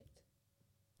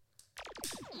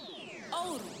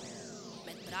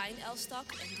Brian Elstak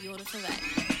en Dionne van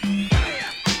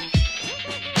Wijk.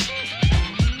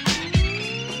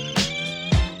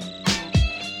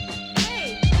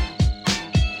 Hey.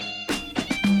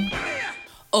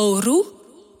 Oru.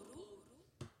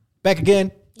 Back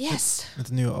again. Yes. Met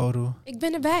een nieuwe Oru. Ik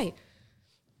ben erbij.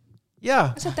 Ja.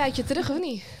 Dat is een tijdje terug, of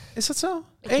niet? Is dat zo?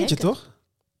 Ik Eentje, denk het. toch?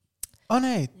 Oh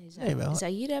nee. Nee, wel.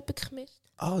 Zaire heb ik gemist.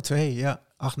 Oh, 2. Ja.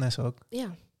 Agnes ook.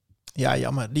 Ja. Ja,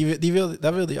 jammer.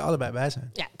 Daar wilde je allebei bij zijn.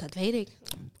 Ja, dat weet ik.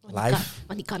 Live.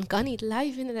 Want die kan niet.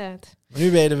 Live, inderdaad. Maar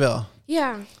nu ben je er wel.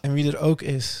 Ja. En wie er ook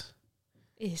is.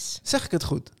 Is. Zeg ik het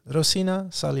goed? Rosina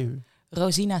Salihu.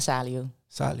 Rosina Salihu.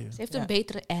 Salihu. Ze heeft Ja. een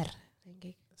betere R, denk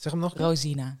ik. Zeg hem nog.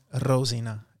 Rosina.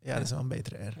 Rosina. Ja, dat is wel een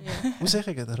betere R. Ja. Hoe zeg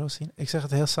ik het? Rosina? Ik zeg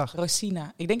het heel zacht.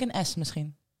 Rosina. Ik denk een S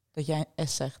misschien. Dat jij een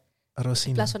S zegt. In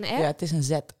Rosina. plaats van een R? Ja, het is een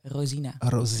Z. Rosina.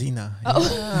 Rosina.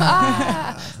 Oh.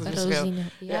 Ja. Rosine.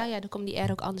 Ja, dan komt die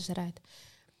R ook anders eruit.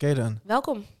 Oké dan.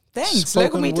 Welkom. Thanks. Spoken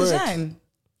Leuk om hier te word. zijn.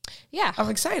 Ja. I'm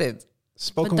excited.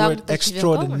 Spoken Bedankt word dat je wil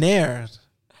komen. extraordinaire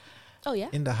Oh ja?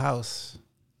 in the house.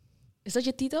 Is dat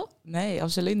je titel? Nee,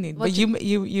 absoluut niet. Wat But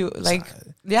you like...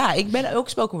 Ja, ik ben ook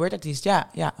spoken word artiest. Ja.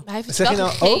 Hij heeft het Zeg wel je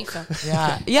nou gegeven.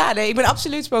 Ja, nee, ik ben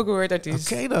absoluut spoken word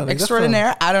artiest. Oké dan.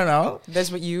 Extraordinaire, I don't know. That's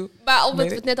what you... Maar omdat Nee.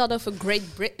 we het net hadden over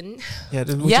Great Britain. Ja,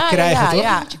 dat moet je krijgen, toch?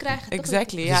 Ja. Dat moet je krijgen. toch?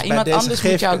 Exactly. Dus Ja, bij iemand deze anders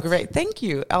geef moet jou ik het. great. Thank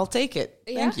you. I'll take it.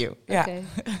 Ja? Thank you. Ja. Oké.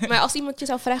 Maar als iemand je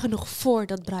zou vragen nog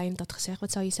voordat Brian het had gezegd,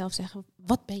 wat zou je zelf zeggen?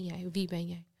 Wat ben jij? Wie ben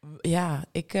jij? Ja,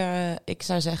 ik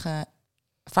zou zeggen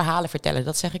verhalen vertellen.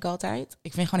 Dat zeg ik altijd.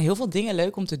 Ik vind gewoon heel veel dingen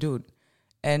leuk om te doen.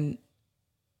 En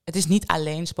het is niet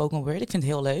alleen spoken word. Ik vind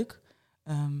het heel leuk.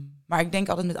 Maar ik denk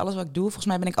altijd met alles wat ik doe, volgens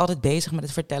mij ben ik altijd bezig met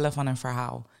het vertellen van een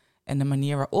verhaal. En de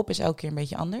manier waarop is elke keer een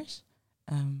beetje anders.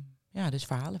 Dus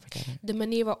verhalen vertellen. De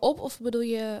manier waarop, of bedoel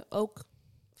je ook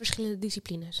verschillende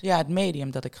disciplines? Ja, het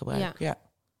medium dat ik gebruik. Ja,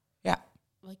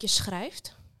 Want je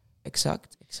schrijft,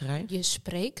 exact. Ik schrijf. je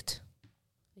spreekt,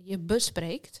 je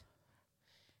bespreekt,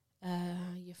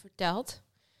 je vertelt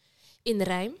in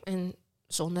rijm en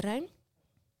zonder rijm.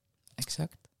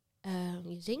 Exact.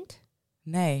 Je zingt.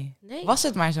 Nee. Nee. Was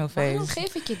het maar zo'n Waarom feest?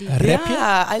 geef ik je die? Rap je?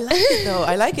 Ja, I like it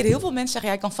though. I like it. Heel veel mensen zeggen,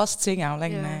 ja, ik kan vast zingen. I'm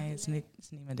like, Ja. nee, het is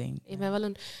niet mijn ding. Ik ben wel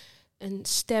een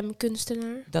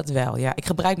stemkunstenaar. Dat wel, ja. Ik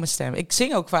gebruik mijn stem. Ik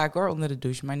zing ook vaak hoor, onder de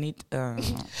douche, maar niet...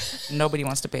 nobody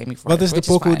wants to pay me for Wat it, is de which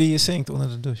pokoe fine. die je zingt onder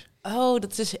de douche? Oh,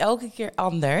 dat is elke keer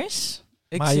anders.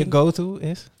 Maar je go-to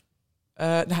is?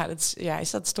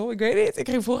 Is dat stom? Ik weet niet. Ik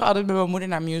ging vroeger altijd met mijn moeder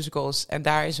naar musicals. En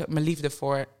daar is mijn liefde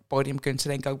voor podiumkunsten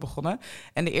denk ik ook begonnen.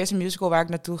 En de eerste musical waar ik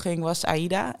naartoe ging was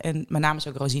Aida. En mijn naam is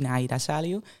ook Rosina Aida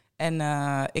Salihu. En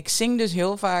ik zing dus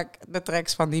heel vaak de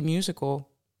tracks van die musical.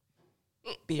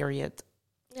 Period.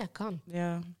 Ja, kan.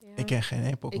 Ja. Ja. Ik ken geen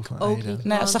één pokoe Ik van ook Aida. niet.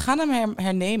 Nou, ze gaan hem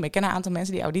hernemen. Ik ken een aantal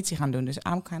mensen die auditie gaan doen. Dus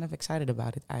I'm kind of excited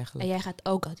about it eigenlijk. En jij gaat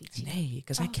ook auditie. Nee,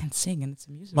 because I can't sing and it's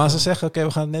a musical. Maar ze zeggen, oké,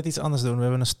 we gaan het net iets anders doen. We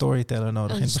hebben een storyteller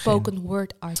nodig in Een het begin. spoken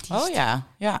word artiest. Oh ja,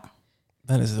 ja.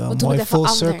 Dan is het wel We een doen mooi het even full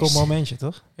anders. circle momentje,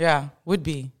 toch? Ja, would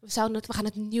be. We gaan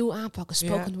het nieuw aanpakken.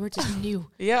 Spoken Ja. word is nieuw.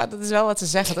 Ja, dat is wel wat ze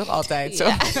zeggen toch altijd. Zo.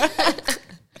 Ja.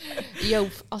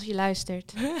 Joop, als je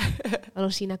luistert.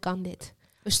 Rosina kan dit.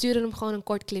 We sturen hem gewoon een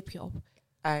kort clipje op.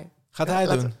 Gaat Ja, hij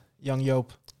laten- doen, Young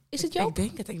Joop? Is het Ik Joop?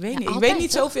 denk het, ik weet Ja, niet. Ik altijd, weet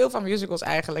niet toch? zoveel van musicals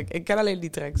eigenlijk. Ik ken alleen die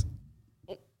tracks.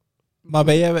 Maar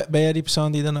ben jij die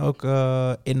persoon die dan ook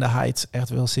In the Heights echt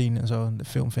wil zien en zo, de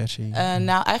filmversie?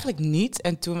 Nou, eigenlijk niet.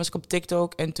 En toen was ik op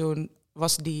TikTok en toen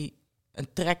was een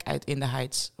track uit In the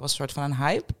Heights. Was een soort van een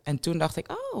hype. En toen dacht ik,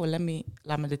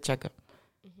 laat me dit checken.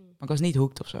 Maar ik was niet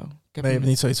hooked of zo. Ik Ben je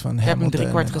niet zoiets van ik heb hem Hamilton 3/4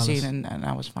 en alles? gezien en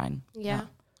I was fine. Ja.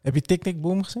 Heb je Tick Tick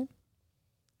Boom gezien?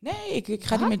 Nee, ik ga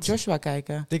die Wat? met Joshua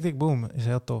kijken. Tick Tick Boom is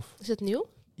heel tof. Is het nieuw?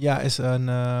 Ja,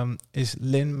 is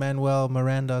Lin-Manuel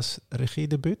Miranda's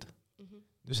regiedebuut.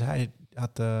 Dus hij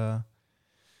had...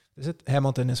 dus het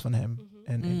Hamilton is van hem.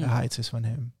 En In the Heights is van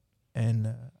hem.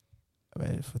 En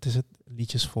wat is het?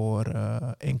 Liedjes voor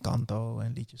Encanto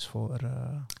en liedjes voor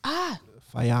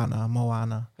Vaiana,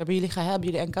 Moana. Hebben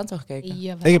jullie Encanto gekeken?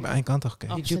 Jawel. Ik heb Encanto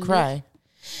gekeken. Did you Absoluut. cry?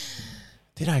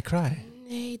 Did I cry?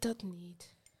 Nee, dat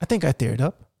niet. I think I teared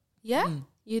up. Ja? Mm.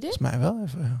 Je dit? Volgens mij wel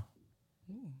even.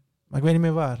 Ja. Maar ik weet niet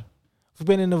meer waar. Of ik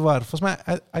ben in de war. Volgens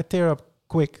mij, I tear up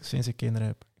quick sinds ik kinderen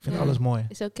heb. Ik vind Ja. alles mooi.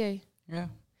 Is oké. Ja.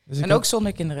 Dus ik En had- ook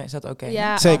zonder kinderen is dat oké.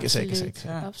 Ja, Zeker, absoluut. zeker.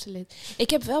 Ja. Absoluut. Ik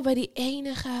heb wel bij die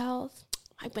ene gehaald.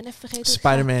 Maar ik ben even vergeten. hoe het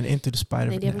Spider-Man Into the Spider-Man.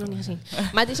 Nee, die heb ik nog niet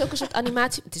gezien. Maar het is ook een soort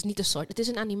animatie. Het is niet een soort. Het is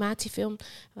een animatiefilm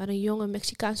waar een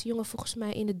Mexicaanse jongen volgens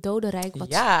mij in het dodenrijk wat.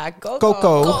 Ja, Coco.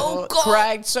 Coco.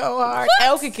 Cried so hard.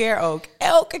 Elke keer ook.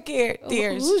 Elke keer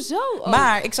tears. Hoezo? Oh.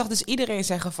 Maar ik zag dus iedereen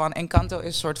zeggen van Encanto is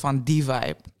een soort van die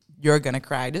vibe. you're gonna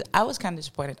cry. Dus I was kind of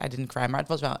disappointed I didn't cry. Maar het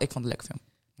was wel, ik vond het een leuke film.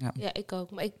 Ja, ik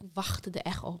ook. Maar ik wachtte er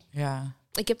echt op. Ja.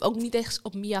 Ik heb ook niet echt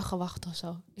op Mia gewacht of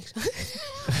zo.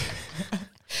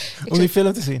 Om die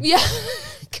film te zien. Ja,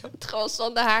 ik heb het gewoon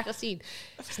zonder haar gezien.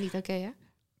 Dat is niet oké, hè?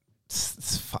 Het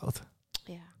is fout.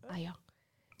 Ja, ja.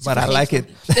 Maar I like it.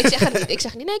 Ik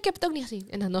zeg niet, nee, ik heb het ook niet gezien.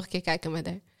 En dan nog een keer kijken met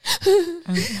haar.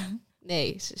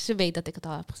 Nee, ze weet dat ik het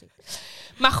al heb gezien.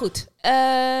 Maar goed.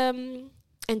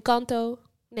 Encanto.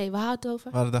 Nee, we hadden het over.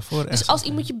 We hadden daarvoor Dus als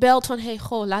iemand je belt van, hey,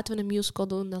 goh, laten we een musical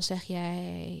doen, dan zeg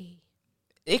jij...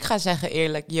 Ik ga zeggen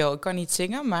eerlijk, ik kan niet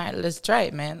zingen, maar let's try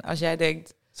it, man. Als jij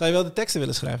denkt... Zou je wel de teksten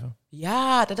willen schrijven?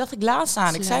 Ja, daar dacht ik laatst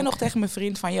aan. Ik zei Leuk. nog tegen mijn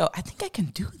vriend van, I think I can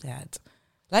do that.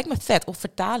 Lijkt me vet. Of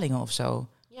vertalingen of zo.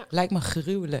 Ja. Lijkt me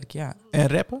gruwelijk, ja. En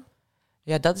rappen?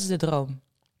 Ja, dat is de droom.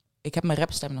 Ik heb mijn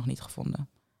rapstem nog niet gevonden.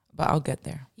 But I'll get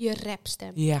there. Je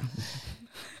rapstem. Ja.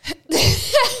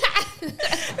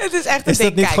 Het is echt een Is ding.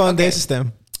 dat niet Kijk, gewoon oké. deze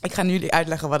stem? Ik ga nu jullie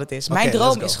uitleggen wat het is. Oké, Mijn let's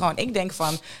droom go. is gewoon, ik denk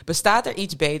van, bestaat er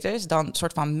iets beters dan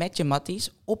soort van met je matties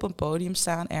op een podium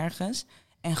staan ergens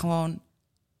en gewoon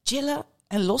chillen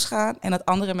en losgaan en dat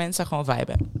andere mensen gewoon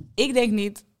viben. Ik denk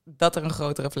niet dat er een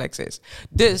grotere flex is.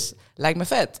 Dus, lijkt me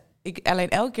vet. Alleen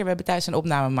elke keer, we hebben thuis een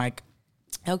opname mic.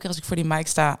 Elke keer als ik voor die mic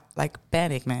sta, like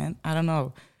panic man. I don't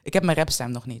know. Ik heb mijn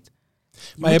rapstem nog niet.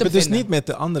 Maar je hebt het dus niet met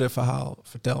de andere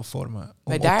vertelvormen om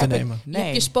Bij op daar te heb ik- nemen. Je hebt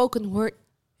Nee. je spoken word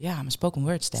Ja, mijn spoken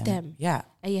word stem. Stem. Ja,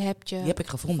 en je hebt je die heb ik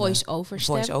gevonden. voice-over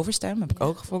stem. Voice-over stem heb ik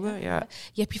ook gevonden, ja.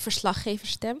 Je hebt je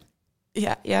verslaggeverstem.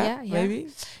 Ja, Ja. baby.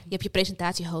 Je hebt je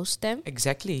presentatie-hoststem.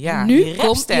 Exactly, ja. Nu Die komt je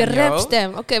rapstem, yo.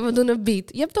 rapstem. Oké, we doen een beat.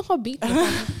 Je hebt toch wel beat?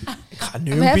 Ik ga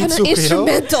nu We een hebben beat een zoeken, joh.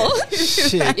 instrumental.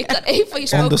 Shit. Je kan één van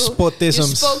je On the spoken, je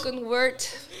spotisms. spoken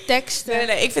word teksten.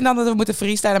 Nee, ik vind dan dat we moeten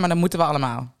freestylen, maar dan moeten we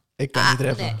allemaal. Ik kan niet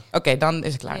rappen. Nee. Oké, dan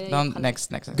is het klaar. Nee, Dan ga next.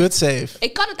 Good save.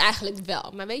 Ik kan het eigenlijk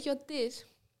wel, maar weet je wat het is?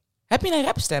 Heb je een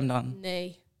rapstem dan?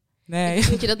 Nee. Nee. Ik wist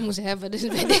dat je dat moest hebben. Dus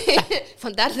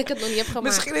vandaar dat ik het nog niet heb gemaakt.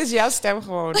 Misschien is jouw stem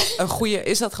gewoon een goede...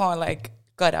 Is dat gewoon like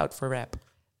cut out voor rap?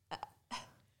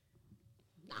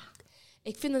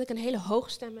 Ik vind dat ik een hele hoge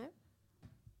stem heb.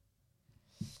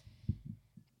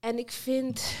 En ik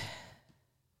vind...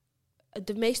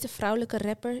 De meeste vrouwelijke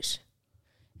rappers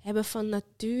hebben van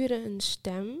nature een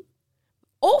stem.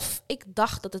 Of ik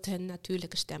dacht dat het hun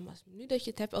natuurlijke stem was. Nu dat je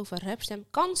het hebt over rapstem,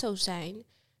 kan zo zijn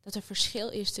dat er verschil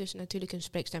is tussen natuurlijk een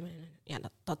spreekstem en... Ja,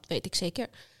 dat weet ik zeker.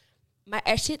 Maar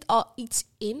er zit al iets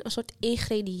in, een soort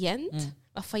ingrediënt...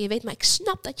 waarvan je weet, maar ik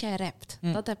snap dat jij rapt.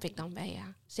 Dat heb ik dan bij,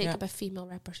 ja. Zeker Ja. bij female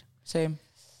rappers. Same.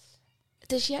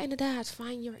 Dus ja, inderdaad,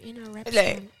 find your inner rap Nee.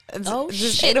 stem. Het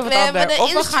is shit, een of we het hebben ander. de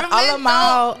Of we gaan instrumental.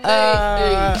 allemaal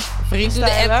Nee.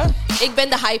 freestylen. Ik ben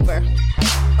de hyper.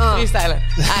 Freestylen.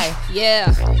 Hi,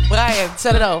 Yeah. Brian,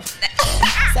 set it off.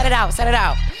 Set it out, set it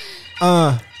out.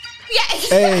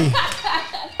 Hey.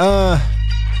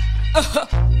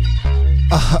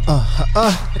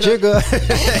 Jiggle.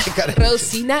 Ik kan het-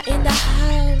 Rosina in the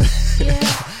house. Yeah.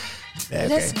 Nee,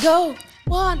 oké. Let's go.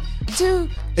 1, 2,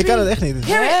 Ik kan het echt niet.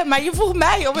 Hè? Maar je vroeg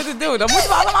mij om het te doen. Dan moeten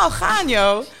we allemaal gaan,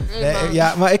 joh. Nee,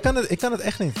 ja, maar ik kan het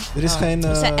echt niet. Er is geen,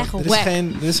 We zijn echt wack.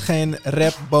 er is geen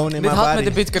rap bone in Dit mijn had mijn body.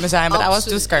 debuut kunnen zijn, but I was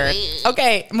too scared.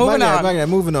 Oké, moving on.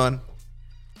 Moving on.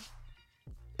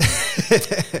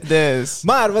 Dus.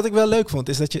 Maar wat ik wel leuk vond,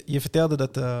 is dat je vertelde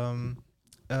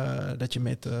dat je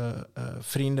met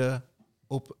vrienden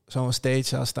op zo'n stage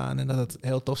zou staan en dat het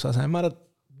heel tof zou zijn. Maar dat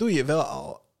doe je wel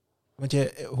al. Want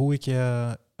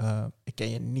ik ken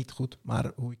je niet goed,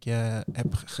 maar hoe ik je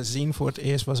heb gezien voor het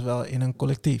eerst was wel in een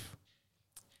collectief.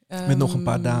 Met nog een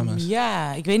paar dames.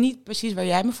 Ja, ik weet niet precies waar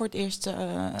jij me voor het eerst...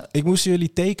 Ik moest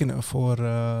jullie tekenen voor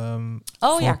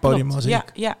ja, Podium klopt.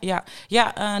 Muziek.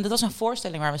 Ja, dat was een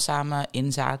voorstelling waar we samen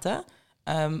in zaten.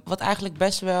 Wat eigenlijk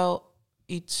best wel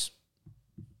iets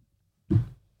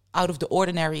out of the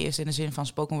ordinary is in de zin van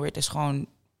spoken word is gewoon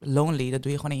lonely. Dat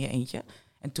doe je gewoon in je eentje.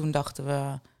 En toen dachten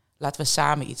we, laten we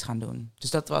samen iets gaan doen. Dus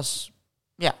dat was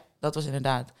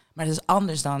inderdaad. Maar het is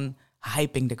anders dan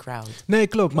hyping the crowd. Nee,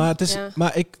 klopt. Maar het is, Ja.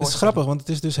 het is grappig, want het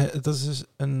is dus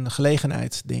een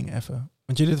gelegenheidsding even.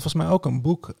 Want jullie hebben volgens mij ook een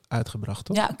boek uitgebracht,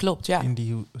 toch? Ja, klopt, ja. In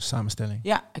die samenstelling.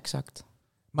 Ja, exact.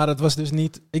 Maar dat was dus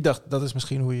niet... Ik dacht, dat is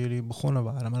misschien hoe jullie begonnen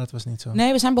waren, maar dat was niet zo.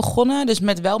 Nee, we zijn begonnen dus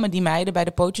met die meiden bij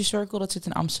de Poetry Circle. Dat zit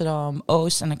in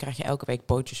Amsterdam-Oost. En dan krijg je elke week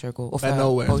Poetry Circle. Of Bij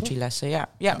Nowhere. poetry lessen. Ja,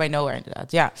 bij Nowhere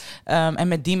inderdaad. Ja. En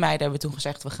met die meiden hebben we toen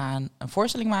gezegd, we gaan een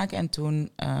voorstelling maken. En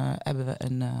toen hebben we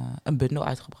een bundel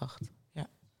uitgebracht.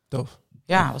 Tof.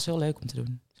 Ja, dat was heel leuk om te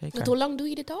doen. Zeker. Want hoe lang doe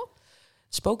je dit al?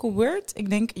 Spoken word, ik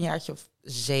denk een jaartje of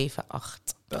 7,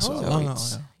 8. Dat is wel zoiets. lang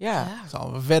al, ja. Ja. Het is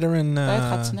al een veteran Tijd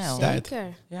gaat snel. tijd.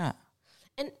 Zeker. Ja.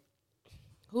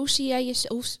 Hoe zie jij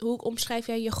hoe omschrijf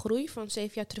jij je groei van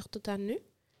 7 jaar terug tot aan nu?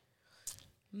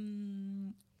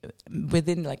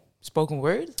 Within like spoken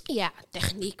word? Ja,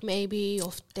 techniek maybe,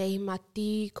 of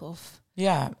thematiek, of...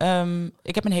 Ja,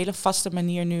 ik heb een hele vaste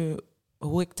manier nu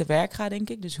hoe ik te werk ga, denk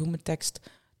ik. Dus hoe mijn tekst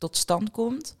tot stand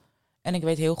komt. En ik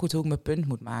weet heel goed hoe ik mijn punt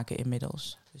moet maken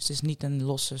inmiddels. Dus het is niet een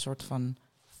losse soort van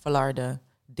verlarde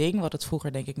ding, wat het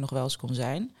vroeger denk ik nog wel eens kon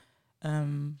zijn.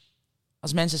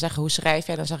 Als mensen zeggen, hoe schrijf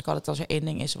jij? Dan zeg ik altijd, als er één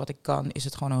ding is wat ik kan, is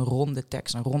het gewoon een ronde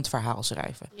tekst, een rond verhaal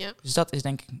schrijven. Ja. Dus dat is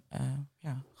denk ik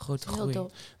grote Heel groei.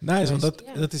 dope. Nice, want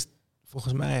Ja. dat is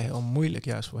volgens mij heel moeilijk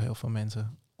juist voor heel veel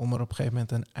mensen. Om er op een gegeven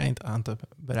moment een eind aan te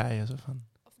breien. Zo van.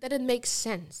 Of that it makes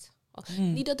sense.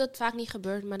 Hmm. Niet dat dat vaak niet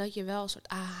gebeurt, maar dat je wel een soort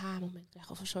aha-moment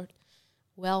krijgt. Of een soort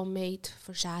well-made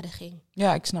verzadiging.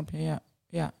 Ja, ik snap je,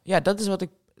 ja. Ja, dat is wat ik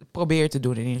probeer te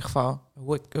doen in ieder geval.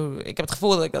 Ik heb het gevoel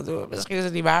dat ik dat doe. Misschien is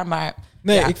het niet waar, maar...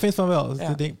 Nee, Ja. ik vind van wel.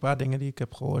 Ja. Een paar dingen die ik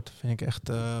heb gehoord, vind ik echt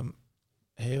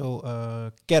heel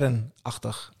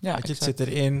kernachtig. Ja, Weet je, het exact. zit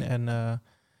erin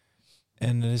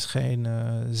en er is geen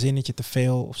zinnetje te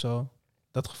veel of zo.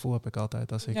 Dat gevoel heb ik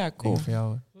altijd als ik Ja, cool. dingen van jou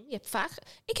hoor. Je hebt vaak...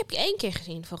 Ik heb je 1 keer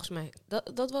gezien, volgens mij.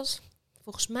 Dat was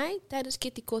volgens mij tijdens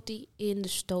Kitty Kotti in de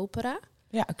Stopera.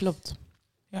 Ja, klopt.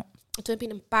 Toen heb je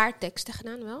een paar teksten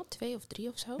gedaan, wel? 2 of 3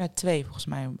 of zo? Ja, 2 volgens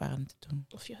mij waren het toen.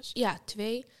 Of ja,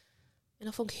 2. En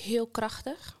dat vond ik heel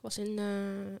krachtig. Was in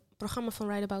het programma van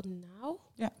Right About Now.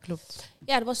 Ja, klopt.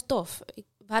 Ja, dat was tof.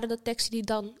 Waren dat teksten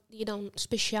die je dan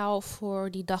speciaal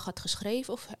voor die dag had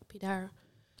geschreven? Of heb je daar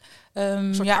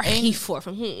een soort Ja, archief voor?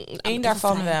 Van, laat me één even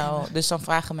daarvan vrij wel. hebben. Dus dan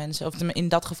vragen mensen, of in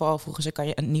dat geval vroegen ze, kan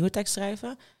je een nieuwe tekst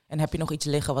schrijven? En heb je nog iets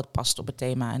liggen wat past op het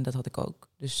thema? En dat had ik ook.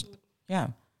 Dus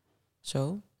ja,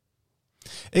 zo.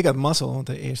 Ik had mazzel, want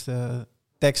de eerste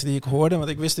tekst die ik hoorde, want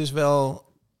ik wist dus wel,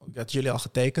 ik had jullie al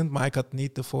getekend, maar ik had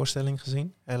niet de voorstelling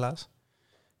gezien, helaas.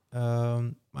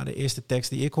 Maar de eerste tekst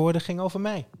die ik hoorde ging over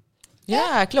mij.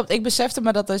 Ja, klopt. Ik besefte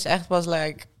me dat dus echt pas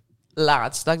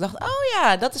laatst. Dat ik dacht, oh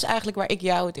ja, dat is eigenlijk waar ik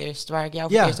jou voor het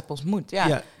eerst heb ontmoet.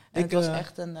 Ja. En het was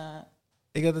echt een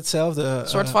Ik had hetzelfde.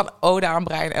 soort van ode aan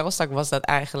Brian Elstak was dat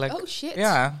eigenlijk. Oh shit.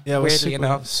 Ja, Ja, was weirdly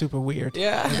enough. super weird.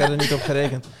 Ja. Ik had er niet op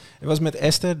gerekend. Het was met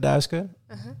Esther Duisker.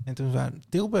 Uh-huh. En toen waren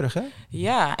Tilburg, hè?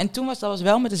 Ja, en toen dat was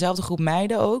wel met dezelfde groep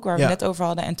meiden ook, waar we Ja. het net over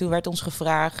hadden. En toen werd ons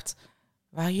gevraagd,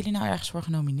 waren jullie nou ergens voor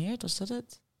genomineerd? Was dat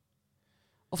het?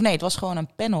 Of nee, het was gewoon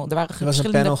een panel. Er waren was een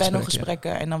verschillende panelgesprek,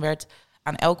 panelgesprekken. En dan werd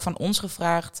aan elk van ons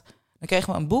gevraagd. Dan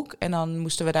kregen we een boek en dan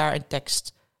moesten we daar een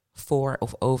tekst voor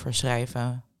of over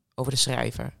schrijven. Over de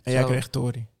schrijver. En jij Zo. kreeg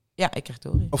Tori. Ja, ik kreeg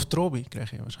Tori. Of Trobi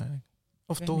kreeg je waarschijnlijk.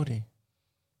 Of Ik weet Tori.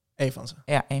 Eén van ze.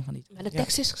 Ja, een van die twee. Maar de Ja,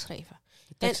 tekst is geschreven. de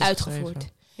En tekst is uitgevoerd.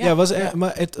 geschreven.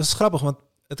 Maar het is grappig, want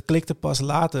het klikte pas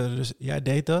later. Dus jij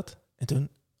deed dat. En toen,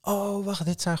 oh, wacht,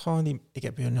 dit zijn gewoon die... Ik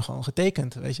heb jullie gewoon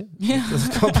getekend, weet je? Ja. Dat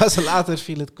kwam pas later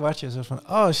viel het kwartje. Zo van,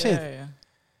 oh shit. Ja.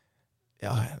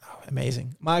 Ja, nou,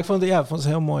 amazing. Maar ik vond het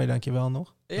heel mooi, dankjewel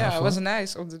nog. Ja, Daarvoor. het was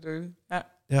nice om te doen. Ja.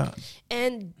 Ja,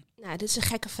 En, nou, dit is een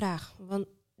gekke vraag. Want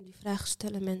die vraag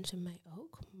stellen mensen mij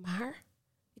ook. Maar,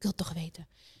 ik wil het toch weten.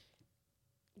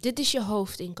 Dit is je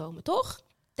hoofdinkomen, toch?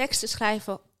 Teksten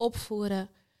schrijven, opvoeren.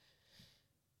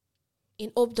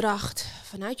 In opdracht,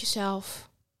 vanuit jezelf.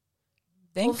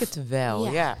 Denk Of- het wel,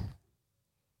 ja. ja.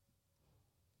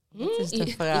 Dat is de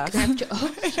Je vraag. knijpt je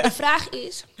oog. De vraag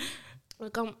is...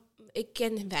 Ik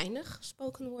ken weinig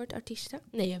spoken word artiesten.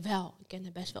 Nee, jawel. Ik ken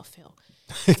er best wel veel.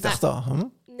 ik dacht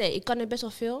al, Nee, ik kan er best wel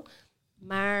veel.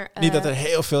 Maar... niet dat er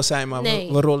heel veel zijn, maar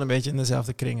nee. we rollen een beetje in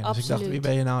dezelfde kringen. Dus ik dacht, Absoluut. wie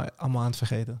ben je nou allemaal aan het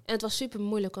vergeten? En het was super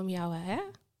moeilijk om jou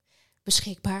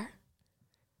beschikbaar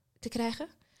te krijgen.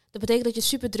 Dat betekent dat je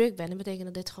super druk bent. Dat betekent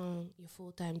dat dit gewoon je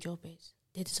fulltime job is.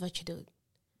 Dit is wat je doet.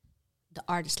 The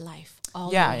artist life. All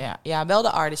the way. Ja, wel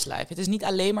de artist life. Het is niet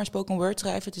alleen maar spoken word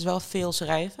schrijven, het is wel veel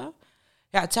schrijven.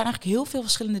 Ja, het zijn eigenlijk heel veel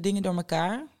verschillende dingen door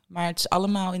elkaar. Maar het is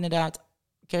allemaal inderdaad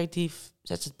creatief,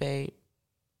 ZZP,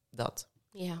 dat.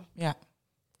 Ja. Ja.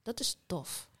 Dat is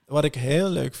tof. Wat ik heel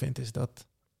leuk vind is dat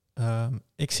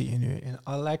ik zie je nu in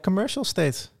allerlei commercials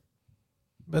steeds.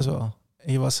 Best wel.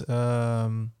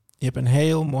 Je hebt een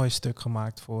heel mooi stuk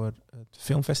gemaakt voor het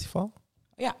filmfestival.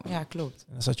 Ja, klopt.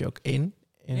 En daar zat je ook in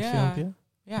het Ja. filmpje.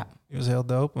 Ja, Die was heel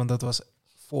dope, want dat was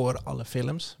voor alle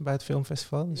films bij het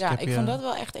filmfestival. Dus ja ik heb ik je vond dat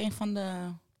wel echt een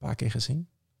een paar keer gezien.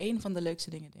 van de leukste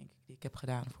dingen, denk ik, die ik heb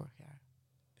gedaan vorig jaar.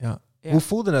 Ja. Ja. Hoe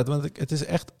voelde dat? Want het is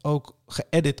echt ook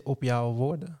geëdit op jouw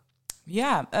woorden.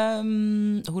 Ja,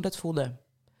 hoe dat voelde.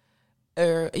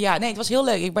 Het was heel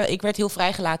leuk. Ik werd heel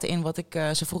vrijgelaten in wat ik...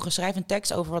 ze vroegen, schrijf een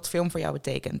tekst over wat film voor jou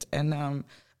betekent. En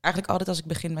eigenlijk altijd als ik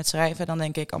begin met schrijven, dan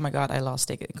denk ik, oh my god, I lost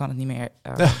it. Ik kan het niet meer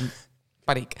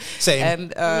paniek. Same.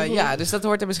 En ja, dus dat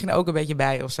hoort er misschien ook een beetje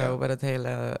bij of zo, bij dat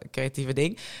hele creatieve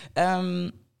ding.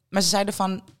 Maar ze zeiden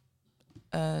van,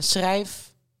 schrijf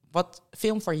wat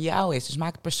film voor jou is. Dus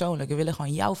maak het persoonlijk. We willen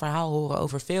gewoon jouw verhaal horen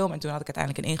over film. En toen had ik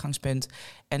uiteindelijk een ingangspunt.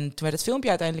 En toen werd het filmpje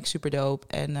uiteindelijk super dope.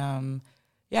 En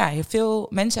ja, heel veel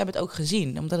mensen hebben het ook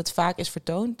gezien, omdat het vaak is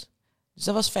vertoond. Dus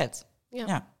dat was vet. Ja.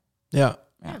 Ja.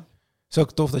 Ja. Het is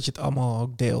ook tof dat je het allemaal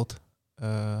ook deelt.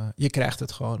 Je krijgt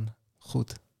het gewoon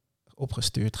goed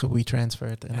opgestuurd,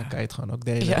 geWeTransferred. En dan kan je het gewoon ook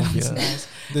delen. Ja, op dat je, is nice.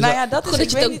 dus Nou ja, dat is... Goed dat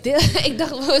ik je het weet ook deelt. Ik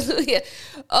dacht, wat bedoel je?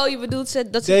 Oh, je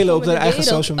bedoelt dat ze delen op met hun de eigen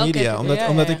wereld. social media. Oké.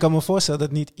 Omdat ik kan me voorstellen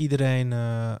dat niet iedereen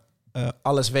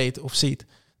alles weet of ziet.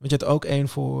 Want je hebt ook één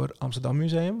voor Amsterdam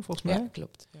Museum, volgens mij. Ja,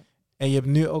 klopt. Ja. En je hebt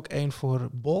nu ook één voor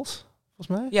Bols,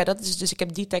 volgens mij. Ja, dat is dus, ik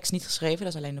heb die tekst niet geschreven,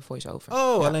 dat is alleen de voice-over.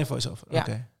 Oh, Ja. alleen voice-over. Ja.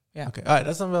 Oké. Ja. Oké. Ah, dat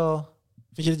is dan wel...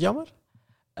 Vind je het jammer?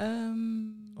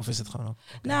 Ehm, Of is het gewoon ook...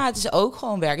 Nou, het is ook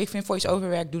gewoon werk. Ik vind voice-over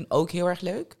werk doen ook heel erg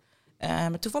leuk.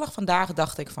 Maar toevallig vandaag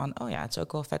dacht ik van, oh ja, het is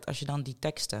ook wel vet als je dan die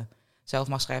teksten zelf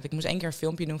mag schrijven. Ik moest 1 keer een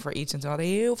filmpje doen voor iets en toen hadden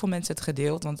heel veel mensen het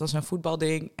gedeeld, want dat is een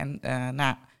voetbalding. En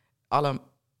nou, alle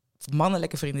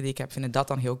mannelijke vrienden die ik heb vinden dat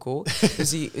dan heel cool. Dus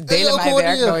die delen mijn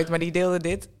werk nooit, maar die deelden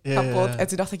dit kapot. Ja. En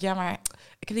toen dacht ik, ja, maar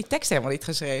ik heb die tekst helemaal niet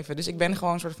geschreven. Dus ik ben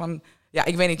gewoon een soort van... Ja,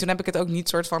 ik weet niet. Toen heb ik het ook niet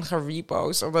soort van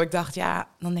gerepost. Omdat ik dacht, ja,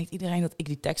 dan denkt iedereen dat ik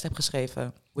die tekst heb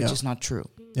geschreven. Which is not true.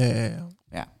 Ja.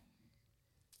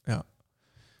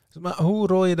 Maar hoe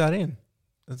rol je daarin?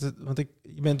 Want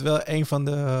je bent wel een van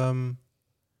de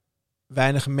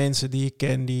weinige mensen die ik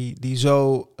ken die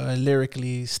zo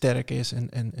lyrically sterk is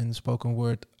en spoken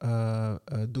word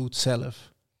doet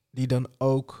zelf. Die dan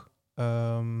ook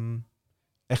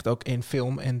echt ook in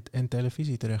film en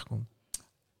televisie terechtkomt.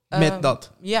 Met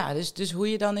dat. Ja, dus hoe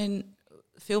je dan in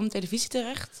film en televisie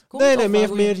terecht komt? Nee,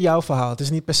 Of meer jouw verhaal. Het is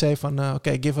niet per se van,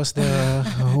 oké, give us de...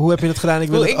 hoe heb je het gedaan? Ik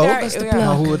wil het ook.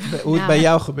 Maar hoe het bij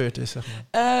jou gebeurd is, zeg maar.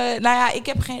 Nou ja,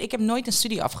 ik heb nooit een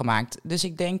studie afgemaakt. Dus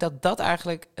ik denk dat dat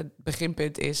eigenlijk het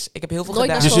beginpunt is. Ik heb heel veel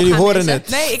gedaan. Dus jullie horen het.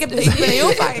 Nee,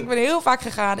 ik ben heel vaak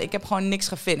gegaan. Ik heb gewoon niks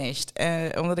gefinished.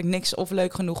 Omdat ik niks of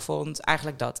leuk genoeg vond.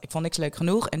 Eigenlijk dat. Ik vond niks leuk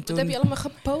genoeg. En toen... Wat heb je allemaal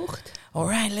gepoogd?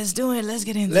 Alright, let's do it. Let's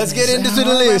get into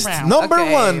the list. Number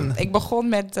 1. Ik begon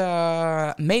met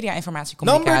media, informatie,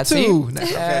 communicatie. Number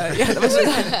 2. Ja, dat was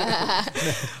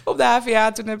het. Op de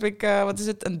HVA, toen heb ik,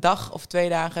 een dag of 2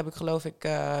 dagen heb ik geloof ik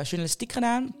journalistiek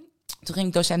gedaan. Toen ging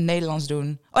ik docent Nederlands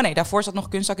doen. Oh nee, daarvoor zat nog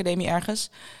kunstacademie ergens.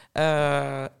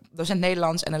 Docent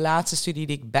Nederlands en de laatste studie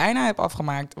die ik bijna heb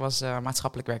afgemaakt was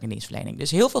maatschappelijk werk en dienstverlening.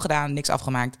 Dus heel veel gedaan, niks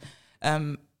afgemaakt.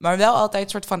 Maar wel altijd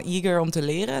soort van eager om te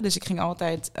leren. Dus ik ging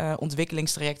altijd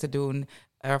ontwikkelingstrajecten doen.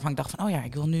 Waarvan ik dacht van, oh ja,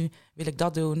 wil ik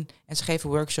dat doen. En ze geven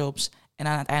workshops. En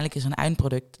dan uiteindelijk is er een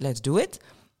eindproduct, let's do it.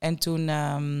 En toen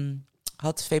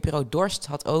had VPRO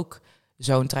Dorst ook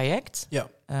zo'n traject. Ja.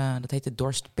 Dat heette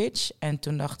Dorst Pitch. En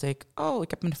toen dacht ik, oh, ik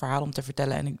heb een verhaal om te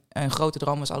vertellen. En een grote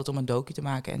droom was altijd om een docu te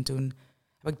maken. En toen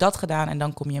heb ik dat gedaan. En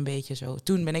dan kom je een beetje zo...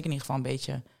 Toen ben ik in ieder geval een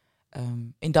beetje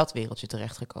in dat wereldje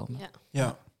terechtgekomen.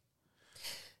 Ja.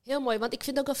 Heel mooi, want ik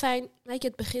vind het ook wel fijn, weet je,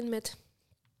 het begint met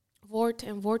woord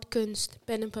en woordkunst,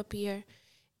 pen en papier.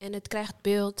 En het krijgt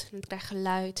beeld, en het krijgt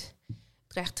geluid, het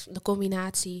krijgt de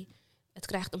combinatie, het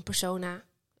krijgt een persona,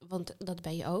 want dat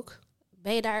ben je ook.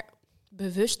 Ben je daar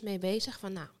bewust mee bezig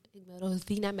van, nou, ik ben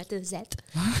Rosina met een Z.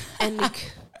 En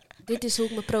dit is hoe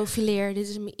ik me profileer, dit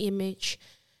is mijn image.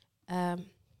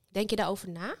 Denk je daarover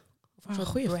na? Of een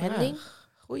goede branding?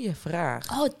 Goeie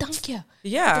vraag. Oh, dank je.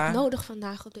 Ja. Heb ik nodig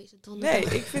vandaag op deze donderdag?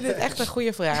 Nee, ik vind het echt een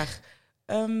goede vraag.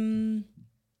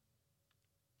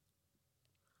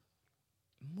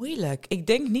 Moeilijk. Ik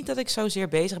denk niet dat ik zozeer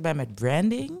bezig ben met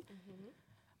branding,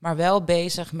 maar wel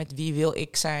bezig met wie wil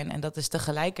ik zijn. En dat is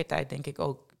tegelijkertijd denk ik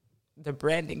ook de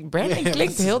branding. Branding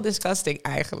klinkt heel disgusting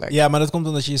eigenlijk. Ja, maar dat komt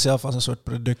omdat je jezelf als een soort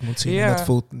product moet zien. Ja. En dat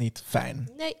voelt niet fijn.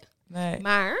 Nee,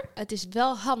 maar het is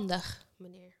wel handig,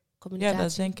 meneer communicatie. Ja,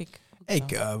 dat denk ik.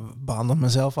 Ik behandel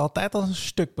mezelf altijd als een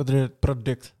stuk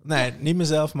product. Nee, niet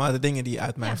mezelf, maar de dingen die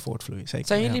uit mij voortvloeien. Zeker.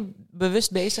 Zijn jullie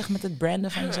bewust bezig met het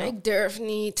branden van jezelf? Ik durf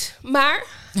niet. Maar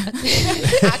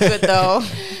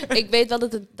ik weet wel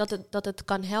dat het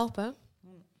kan helpen.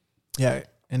 Ja,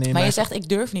 maar je zegt ik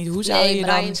durf niet. Hoe zou je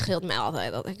Brian dan... scheelt mij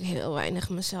altijd dat ik heel weinig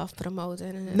mezelf promote.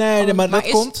 Nee, maar dat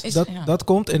is- komt. is- Dat, ja. dat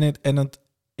komt. En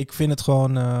ik vind het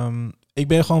gewoon... ik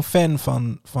ben gewoon fan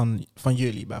van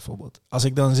jullie bijvoorbeeld. Als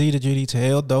ik dan zie dat jullie iets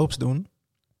heel doops doen,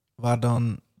 waar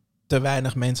dan te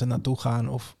weinig mensen naartoe gaan,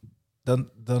 of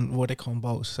dan word ik gewoon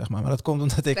boos, zeg maar. Maar dat komt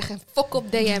omdat Ik ik... krijg een fok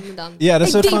op DM dan. Ja, dat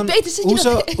is Ik een denk, van... beter zit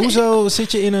je Hoezo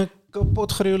zit je in een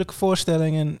kapot gruwelijke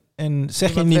voorstelling en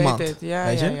zeg je niemand? Weet het. Ja,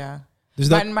 weet je? ja. Dus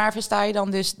dat, Maar versta je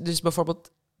dan dus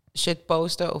bijvoorbeeld shit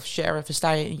posten of sharen,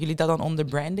 versta je jullie dat dan onder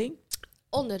branding?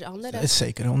 Onder andere. Dat is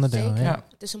zeker een onderdeel. Zeker. Ja.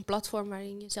 Het is een platform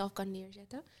waarin je jezelf kan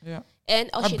neerzetten. Ja. En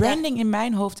als Maar je branding in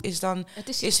mijn hoofd is dan het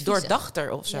is is vies.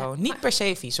 doordachter of zo. Ja, Niet maar- per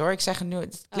se vies hoor. Ik zeg het nu,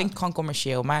 het klinkt gewoon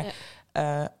commercieel, maar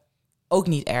Ja. ook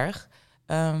niet erg.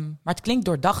 Maar het klinkt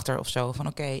doordachter of zo. Van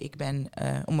oké, ik ben,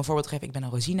 om een voorbeeld te geven, ik ben een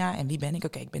Rosina. En wie ben ik?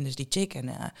 Oké, ik ben dus die chick. En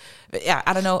ja,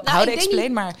 I don't know how to ik denk explain,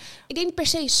 niet- maar... Ik denk niet per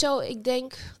se zo. Ik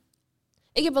denk...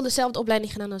 Ik heb wel dezelfde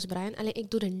opleiding gedaan als Brian. Alleen ik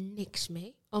doe er niks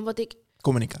mee. Omdat ik...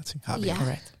 Communicatie. HBO. Ja.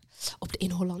 Correct. Op de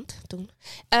in Holland toen.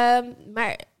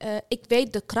 Maar ik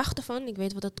weet de krachten van. Ik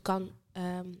weet wat het kan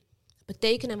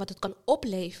betekenen en wat het kan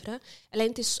opleveren. Alleen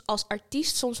het is als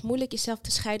artiest soms moeilijk jezelf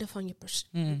te scheiden van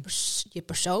je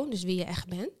persoon. Dus wie je echt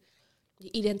bent.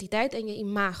 Je identiteit en je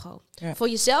imago. Ja. Voor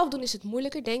jezelf doen is het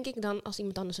moeilijker, denk ik, dan als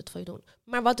iemand anders het voor je doet.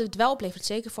 Maar wat het wel oplevert,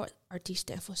 zeker voor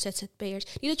artiesten en voor ZZP'ers.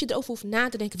 Niet dat je erover hoeft na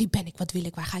te denken. Wie ben ik? Wat wil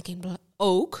ik? Waar ga ik in?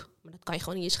 Ook. Maar dat kan je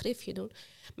gewoon in je schriftje doen.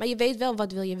 Maar je weet wel,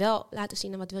 wat wil je wel laten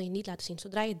zien en wat wil je niet laten zien.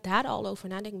 Zodra je daar al over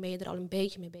nadenkt, ben je er al een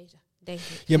beetje mee bezig, denk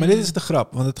ik. Ja, maar dit is de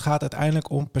grap. Want het gaat uiteindelijk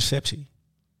om perceptie.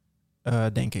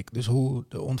 Denk ik. Dus hoe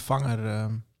de ontvanger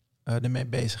ermee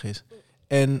bezig is.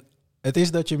 En het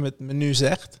is dat je het me nu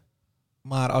zegt.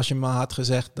 Maar als je me had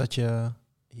gezegd dat je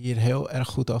hier heel erg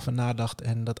goed over nadacht.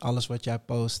 En dat alles wat jij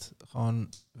post gewoon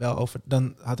wel over...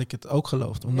 Dan had ik het ook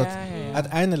geloofd. Omdat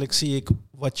uiteindelijk zie ik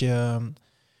wat je...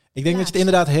 Ik denk dat je het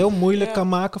inderdaad heel moeilijk kan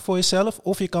maken voor jezelf.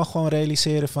 Of je kan gewoon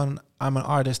realiseren van... I'm an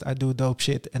artist, I do dope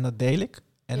shit. En dat deel ik.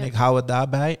 En ik hou het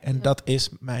daarbij. En dat is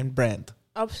mijn brand.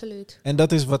 Absoluut. En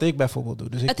dat is wat ik bijvoorbeeld doe.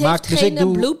 Dus ik Het maak, heeft geen ik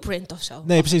doe, blueprint of zo.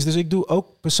 Nee, precies. Dus ik doe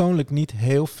ook persoonlijk niet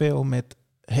heel veel met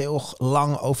heel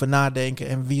lang over nadenken.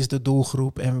 En wie is de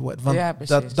doelgroep. En want Ja,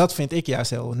 precies. dat vind ik juist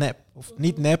heel nep. Of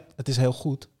niet nep, het is heel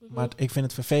goed. Maar ik vind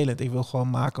het vervelend. Ik wil gewoon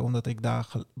maken omdat ik daar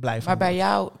blij van Maar bij word.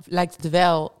 jou lijkt het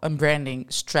wel een branding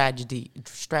strategy.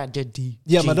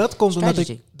 Ja, maar dat komt omdat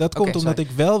Strategy. omdat ik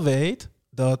wel weet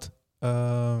dat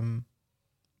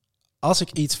als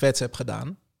ik iets vets heb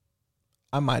gedaan,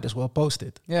 I might as well post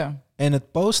it. Ja. En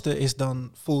het posten is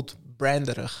dan voelt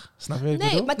branderig. Snap je wat ik Nee,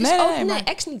 bedoel? maar het is Nee, ook... nee, Nee, maar-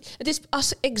 ex niet. Het is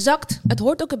als exact... Het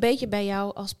hoort ook een beetje bij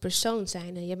jou als persoon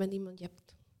zijn. En je bent iemand... Je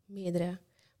hebt meerdere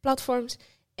platforms.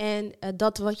 En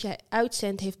dat wat jij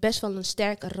uitzendt heeft best wel een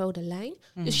sterke rode lijn.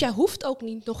 Dus jij hoeft ook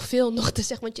niet nog veel te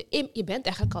zeggen. Want je bent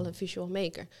eigenlijk al een visual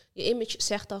maker. Je image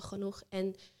zegt al genoeg.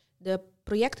 En de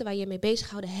projecten waar je mee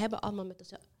bezighouden hebben allemaal met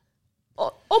dezelfde...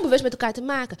 Onbewust met elkaar te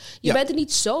maken. Je bent er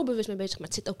niet zo bewust mee bezig, maar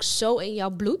het zit ook zo in jouw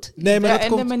bloed. Nee, maar Ja, dat en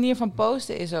komt... de manier van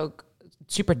posten is ook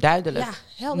super duidelijk. Ja,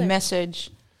 helder. Message,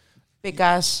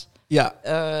 pika's. Ja, Je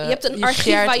hebt een je archief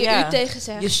shared, waar je ja. u tegen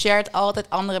zegt. Je shared altijd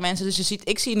andere mensen. Dus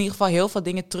ik zie in ieder geval heel veel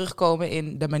dingen terugkomen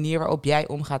in de manier waarop jij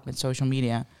omgaat met social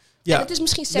media. ja. En het is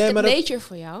misschien second maar dat- nature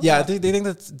voor jou. Ja, ik denk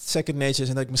dat het second nature is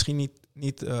en dat ik misschien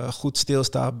niet goed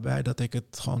stilsta bij dat ik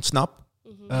het gewoon snap.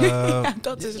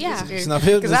 Dat is het Ja. misschien. Snap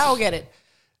je? Because I don't get it.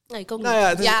 Nee, ik ook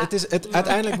Nou niet. ja,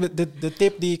 uiteindelijk de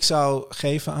tip die ik zou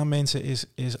geven aan mensen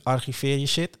is archiveer je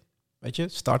shit. Weet je,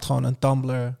 start gewoon een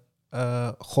Tumblr.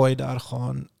 Gooi daar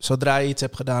gewoon, zodra je iets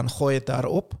hebt gedaan, gooi het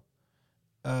daarop.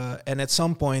 En at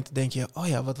some point denk je, oh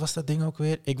ja, wat was dat ding ook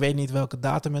weer? Ik weet niet welke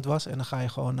datum het was. En dan ga je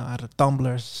gewoon naar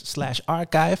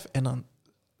Tumblr/archive. En dan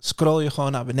scroll je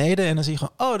gewoon naar beneden. En dan zie je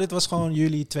gewoon, oh, dit was gewoon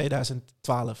juli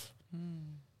 2012.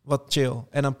 Wat chill.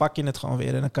 En dan pak je het gewoon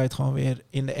weer. En dan kan je het gewoon weer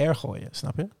in de air gooien.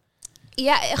 Snap je?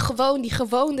 Ja, gewoon die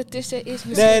gewoon ertussen is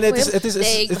misschien... Nee, voor heel- het is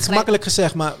begrijp makkelijk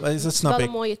gezegd, maar dat het. snap Wel ik.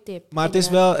 een mooie tip. Maar het is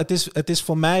inderdaad. wel, het is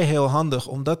voor mij heel handig,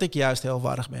 omdat ik juist heel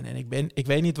warrig ben. En ik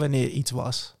weet niet wanneer iets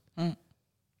was.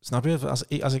 Snap je?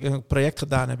 Als ik een project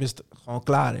gedaan heb, is het gewoon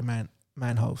klaar in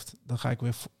mijn hoofd. Dan ga ik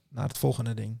weer naar het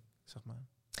volgende ding, zeg maar.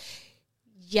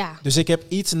 Ja. Dus ik heb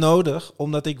iets nodig,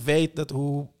 omdat ik weet dat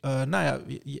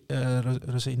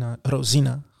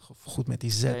Rosina, goed met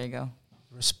die Z, There you go.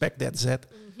 respect that Z.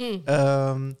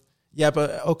 Mhm. Je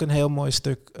hebt ook een heel mooi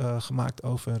stuk gemaakt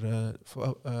over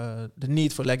de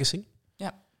need for legacy.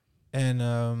 Ja. En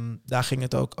daar ging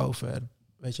het ook over.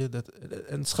 Weet je,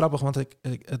 en het is grappig, want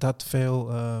het had veel...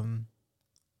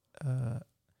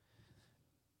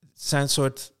 het zijn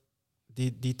soort...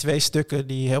 Die twee stukken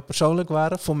die heel persoonlijk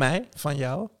waren voor mij, van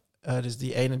jou. Dus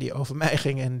die ene die over mij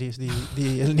ging en die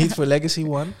need for legacy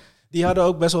one. Die hadden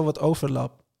ook best wel wat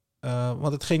overlap.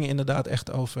 Want het ging inderdaad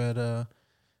echt over...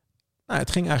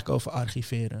 het ging eigenlijk over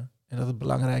archiveren. En dat het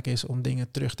belangrijk is om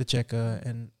dingen terug te checken.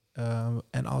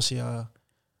 En als je,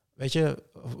 weet je,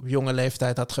 op jonge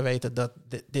leeftijd had geweten dat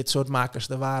dit soort makers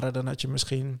er waren, dan had je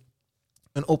misschien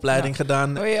een opleiding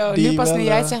gedaan. Oh, joh, die nu pas wel, nu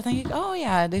jij het zegt, denk ik, oh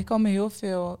ja, er komen heel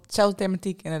veel... Hetzelfde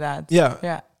thematiek inderdaad.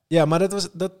 Ja, maar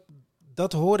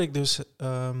dat hoor ik dus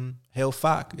heel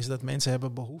vaak. Is dat mensen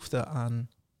hebben behoefte aan...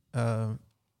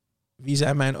 wie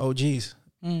zijn mijn OG's?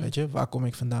 Weet je, waar kom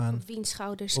ik vandaan? Op wiens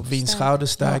schouders Op wiens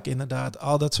schouders sta ik, Ja. inderdaad.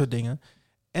 Al dat soort dingen.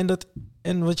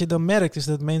 En wat je dan merkt is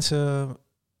dat mensen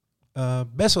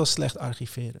best wel slecht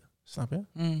archiveren. Snap je?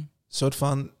 Een soort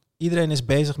van... Iedereen is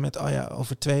bezig met... Oh ja,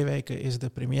 over 2 weken is de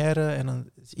première. En dan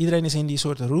iedereen is in die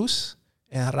soort roes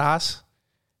en raas.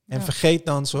 En Ja. vergeet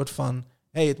dan een soort van...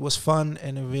 Hey, it was fun.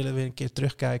 En we willen weer een keer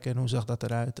terugkijken. En hoe zag dat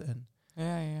eruit?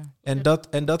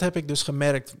 En dat heb ik dus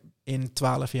gemerkt in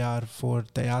 12 jaar voor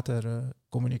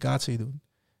theatercommunicatie doen.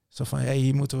 Zo van, hey,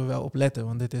 hier moeten we wel op letten.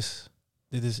 Want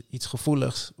dit is iets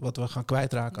gevoeligs wat we gaan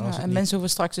kwijtraken. Als En het niet... mensen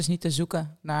hoeven straks dus niet te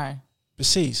zoeken naar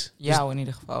Precies. jou in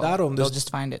ieder geval. daarom, They'll dus-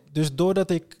 just find it. Dus doordat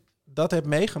ik dat heb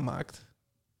meegemaakt,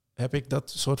 heb ik dat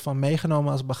soort van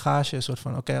meegenomen als bagage. Een soort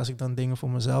van, oké, als ik dan dingen voor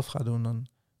mezelf ga doen, dan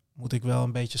moet ik wel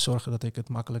een beetje zorgen dat ik het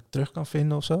makkelijk terug kan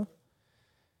vinden of zo.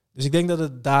 Dus ik denk dat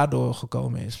het daardoor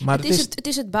gekomen is. Maar Het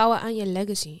is het bouwen aan je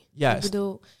legacy. Juist. Ik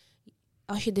bedoel,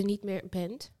 als je er niet meer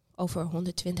bent, over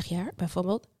 120 jaar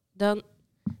bijvoorbeeld, dan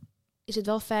is het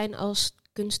wel fijn als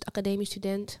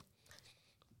kunstacademiestudent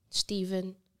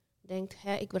Steven denkt,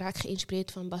 ik raak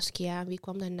geïnspireerd van Basquiat, wie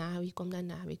kwam daarna.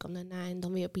 En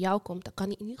dan weer op jou komt, dan kan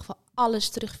hij in ieder geval alles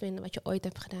terugvinden wat je ooit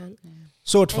hebt gedaan.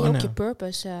 soort En van, je ook ja. je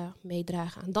purpose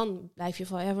meedragen. En dan blijf je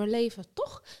forever leven,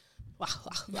 toch? Wacht.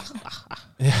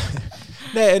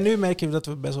 Nee, en nu merk je dat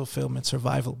we best wel veel met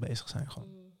survival bezig zijn gewoon.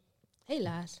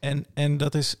 Helaas. En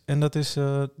dat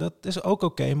is ook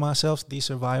oké, maar zelfs die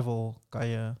survival kan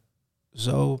je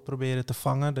zo proberen te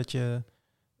vangen dat je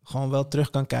gewoon wel terug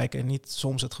kan kijken en niet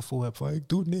soms het gevoel hebt van ik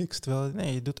doe niks. Terwijl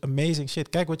nee, je doet amazing shit.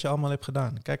 Kijk wat je allemaal hebt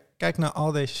gedaan. Kijk naar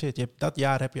al deze shit. Dat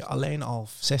jaar heb je alleen al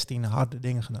 16 harde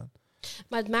dingen gedaan.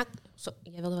 Maar het maakt...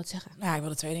 jij wilde wat zeggen. Nou, ik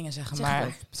wilde 2 dingen zeggen, Zeg maar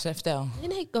maar. vertel.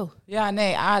 Nee, go. Ja,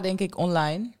 nee, denk ik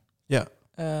online. Ja.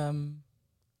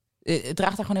 Het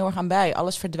draagt er gewoon heel erg aan bij.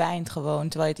 Alles verdwijnt gewoon,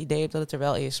 terwijl je het idee hebt dat het er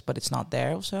wel is, but it's not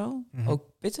there of zo. Mhm. Ook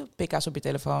pk's op je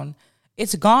telefoon.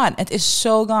 It's gone. Het is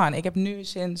so gone. Ik heb nu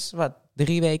sinds,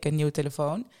 3 weken een nieuwe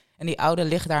telefoon. En die oude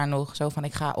ligt daar nog zo van,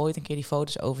 ik ga ooit een keer die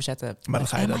foto's overzetten. Maar dan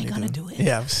ga je Am dat I niet gonna doen. do it?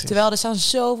 Ja, precies. Terwijl er staan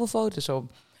zoveel foto's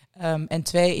op. En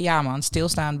 2, ja man,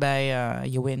 stilstaan bij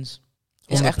je wins.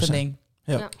 Is echt een 100%. ding.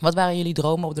 Ja. Wat waren jullie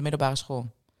dromen op de middelbare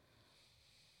school?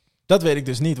 Dat weet ik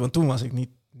dus niet, want toen was ik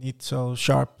niet zo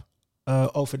sharp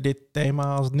over dit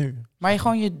thema als nu. Maar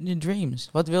gewoon je dreams.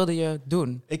 Wat wilde je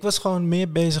doen? Ik was gewoon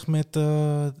meer bezig met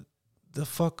de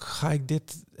fuck ga ik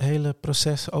dit hele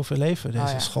proces overleven, deze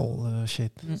ja. school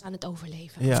shit. We zijn aan het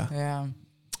overleven. Ja. Ja.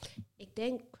 Ik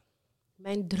denk,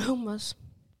 mijn droom was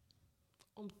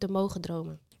om te mogen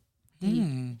dromen.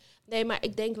 Nee, maar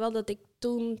ik denk wel dat ik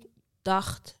toen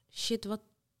dacht, shit,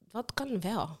 wat kan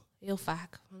wel? Heel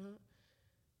vaak.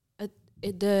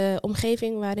 De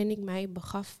omgeving waarin ik mij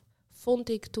begaf, vond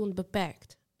ik toen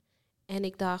beperkt. En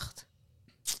ik dacht,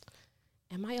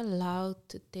 am I allowed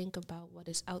to think about what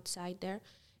is outside there?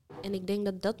 En ik denk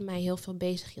dat dat mij heel veel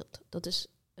bezig hield. Dat is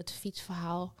het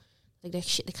fietsverhaal. Dat ik dacht,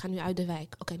 shit, ik ga nu uit de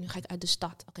wijk. Oké, nu ga ik uit de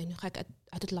stad. Oké, nu ga ik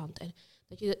uit het land. En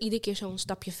dat je iedere keer zo'n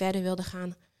stapje verder wilde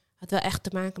gaan, had wel echt te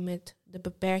maken met de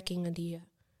beperkingen die je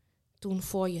toen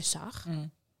voor je zag.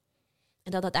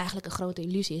 En dat eigenlijk een grote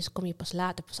illusie is, kom je pas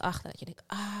later pas achter. Dat je denkt,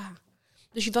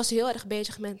 Dus je was heel erg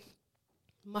bezig met,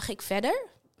 mag ik verder?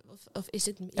 Of is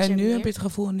het is En er nu meer? heb je het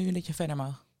gevoel nu dat je verder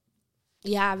mag.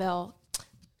 Ja, wel.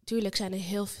 Tuurlijk zijn er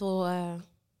heel veel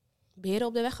beren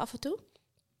op de weg af en toe.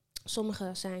 Sommige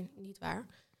zijn niet waar.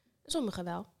 Sommige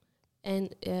wel. En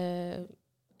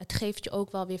het geeft je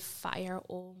ook wel weer fire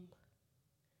om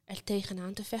er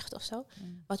tegenaan te vechten of zo.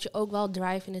 Wat je ook wel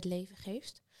drive in het leven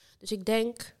geeft. Dus ik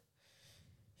denk,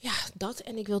 ja, dat.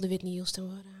 En ik wilde Whitney Houston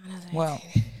worden. Wow.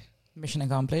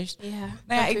 Mission accomplished. Ja,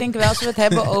 Nou ja, ik denk wel, als we het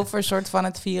hebben over een soort van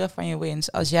het vieren van je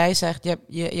wins. Als jij zegt,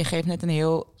 je geeft net een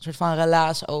heel soort van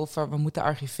relaas over, we moeten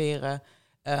archiveren.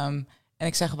 En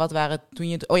ik zeg, wat waren toen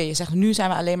je zegt, nu zijn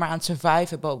we alleen maar aan het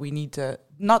surviven, but we need to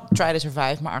not try to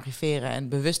survive, maar archiveren en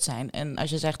bewust zijn. En als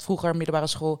je zegt, vroeger middelbare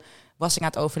school was ik aan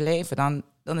het overleven,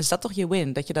 dan is dat toch je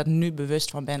win, dat je daar nu bewust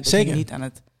van bent, dat Zeker. je niet aan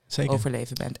het Zeker.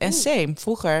 overleven bent. En same,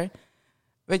 vroeger,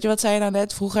 weet je wat zei je nou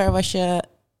net? Vroeger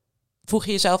vroeg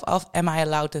je jezelf af, am I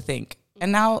allowed to think?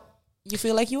 And now you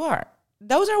feel like you are.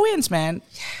 Those are wins, man.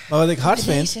 Maar wat ik hard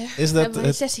vind, is We dat... hebben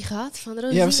een sessie gehad van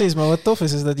Rosina. Ja, precies. Maar wat tof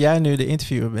is dat jij nu de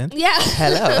interviewer bent. Ja.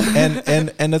 Hello.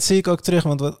 En dat zie ik ook terug,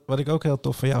 want wat ik ook heel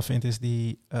tof van jou vind, is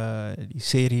die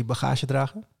serie Bagage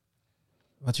dragen.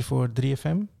 Wat je voor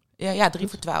 3FM? Ja, 3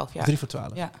 voor 12. Ja. 3 voor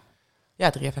 12.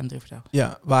 Ja, 3FM, 3 voor 12.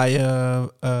 Ja, waar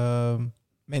je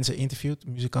mensen interviewt,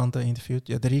 muzikanten interviewt.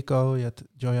 Je had Rico, je had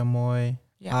Joya Moy,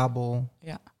 Ja. Abel.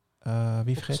 Ja.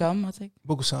 Wie vergeet? Sam had ik.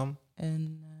 Bokusam.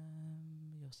 En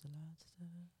wie was de laatste?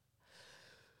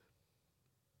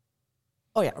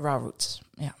 Oh ja, Raw Roots.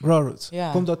 Ja. Raw Roots.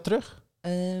 Ja. Komt dat terug?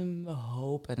 We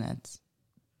hopen het.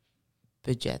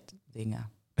 Budget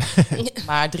dingen.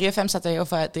 Maar 3FM staat er, of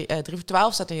 3 voor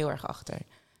 12 staat er heel erg achter.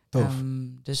 Tof.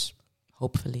 Dus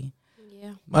hopefully.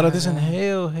 Ja. Maar dat is een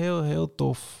heel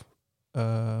tof...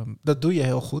 dat doe je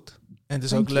heel goed. En het is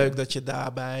Dank ook je. leuk dat je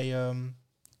daarbij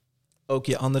ook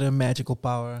je andere magical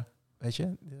power, weet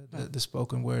je, de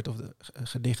spoken word of de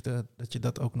gedichten, dat je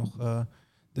dat ook nog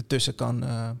ertussen kan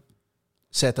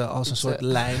zetten als een soort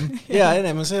lijm. Ja,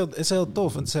 nee, maar het is heel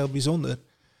tof en het is heel bijzonder.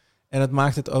 En het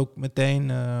maakt het ook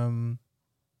meteen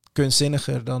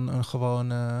kunstzinniger dan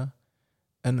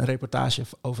een reportage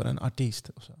over een artiest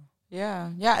of zo.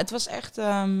 Ja, het was echt...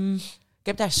 ik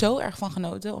heb daar zo erg van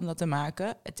genoten om dat te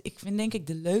maken. Ik vind denk ik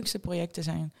de leukste projecten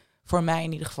zijn, voor mij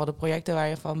in ieder geval, de projecten waar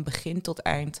je van begin tot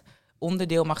eind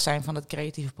onderdeel mag zijn van het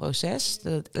creatieve proces.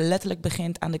 Dat het letterlijk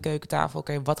begint aan de keukentafel.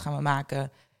 Oké, wat gaan we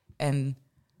maken? En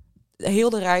heel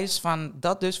de reis van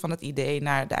het idee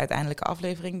naar de uiteindelijke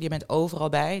aflevering. Je bent overal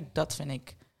bij. Dat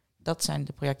zijn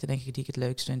de projecten denk ik die ik het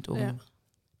leukst vind om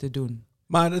te doen.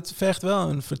 Maar het vergt wel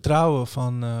een vertrouwen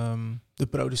van de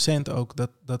producent ook,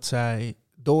 dat zij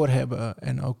doorhebben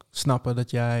en ook snappen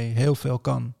dat jij heel veel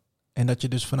kan. En dat je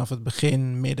dus vanaf het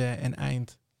begin, midden en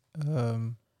eind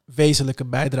wezenlijke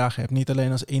bijdrage hebt. Niet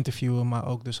alleen als interviewer, maar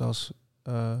ook dus als,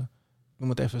 ik noem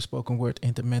het even spoken word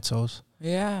intermezzo's.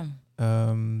 Ja.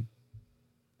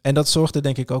 En dat zorgt er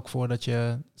denk ik ook voor dat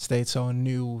je steeds zo'n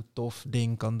nieuw, tof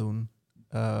ding kan doen.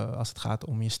 Als het gaat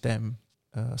om je stem.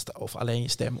 Of alleen je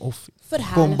stem. Of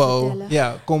Verhalen combo. vertellen.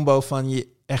 Ja. Ja, combo van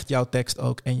echt jouw tekst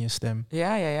ook en je stem.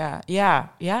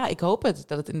 Ja, ik hoop het.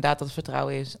 Dat het inderdaad dat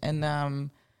vertrouwen is. En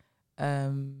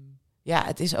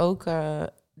het is ook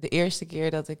de eerste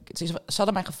keer dat ik... Ze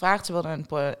hadden mij gevraagd, ze wilden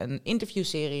een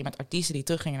interviewserie met artiesten die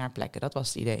teruggingen naar plekken. Dat was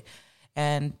het idee.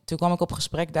 En toen kwam ik op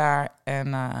gesprek daar en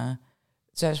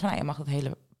zeiden ze van, je mag dat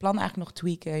hele plan eigenlijk nog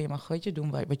tweaken. Je mag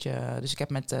doen wat je... Dus ik heb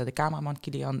met de cameraman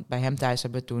Kilian bij hem thuis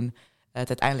hebben we toen het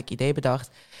uiteindelijke idee bedacht.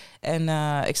 En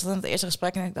ik zat in het eerste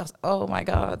gesprek en ik dacht, oh my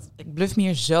god, ik bluff me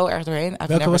hier zo erg doorheen.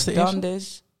 Welke was de eerste?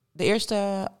 De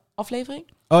eerste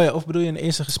aflevering? Oh ja, of bedoel je een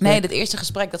eerste gesprek? Nee, het eerste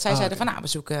gesprek dat zij zeiden van, we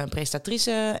zoeken een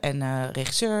presentatrice en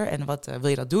regisseur en wat wil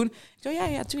je dat doen? Ik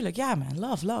zei, ja, tuurlijk, ja man,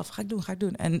 love, ga ik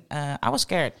doen. En I was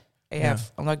scared,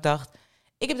 omdat ik dacht,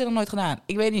 ik heb dit nog nooit gedaan.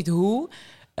 Ik weet niet hoe,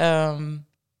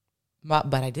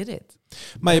 but I did it.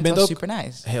 Maar je bent ook super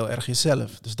nice. heel erg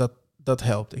jezelf, dus dat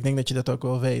helpt. Ik denk dat je dat ook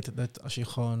wel weet, dat als je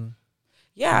gewoon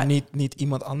niet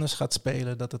iemand anders gaat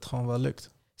spelen, dat het gewoon wel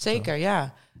lukt. Zeker,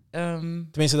 ja.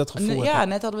 Tenminste, dat gevoel. Ja,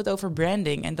 net hadden we het over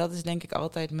branding. En dat is denk ik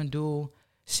altijd mijn doel.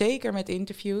 Zeker met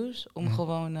interviews. Om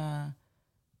gewoon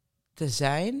te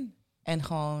zijn en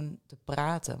gewoon te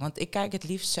praten. Want ik kijk het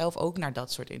liefst zelf ook naar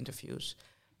dat soort interviews.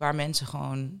 Waar mensen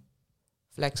gewoon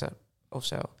flexen of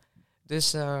zo.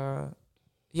 Dus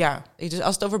dus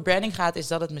als het over branding gaat, is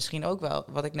dat het misschien ook wel.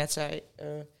 Wat ik net zei,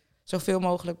 zoveel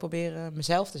mogelijk proberen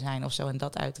mezelf te zijn of zo. En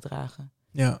dat uit te dragen.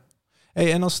 Ja.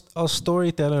 Hey, en als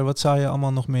storyteller, wat zou je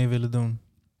allemaal nog meer willen doen?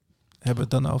 Hebben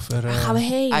we het dan over... Waar gaan we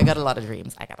heen? I got a lot of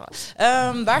dreams.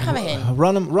 Waar gaan we heen?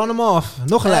 Run them off.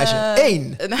 Nog een lijstje.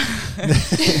 1.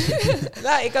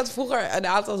 Nou, ik had vroeger een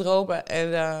aantal dromen.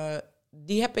 En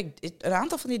een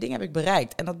aantal van die dingen heb ik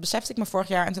bereikt. En dat besefte ik me vorig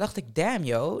jaar. En toen dacht ik, damn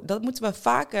yo, dat moeten we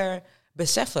vaker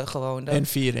beseffen gewoon. En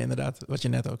vieren inderdaad, wat je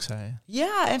net ook zei.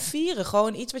 Ja, en vieren.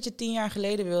 Gewoon iets wat je 10 jaar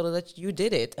geleden wilde, dat you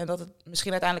did it. En dat het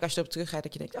misschien uiteindelijk als je erop teruggaat,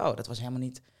 dat je denkt, oh, dat was helemaal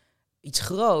niet iets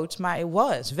groots, maar it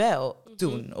was wel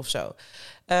toen of zo.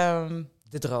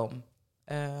 De droom.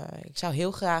 Ik zou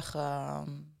heel graag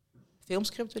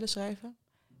filmscript willen schrijven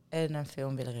en een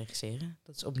film willen regisseren.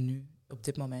 Dat is op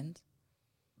dit moment,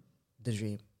 the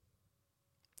dream.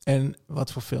 En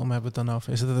wat voor film hebben we het dan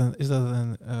over? Is dat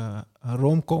een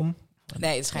romcom?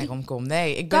 Nee, het is geen romcom.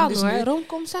 Nee, ik Kan ben dus hoor, nu...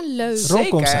 romcoms zijn leuk.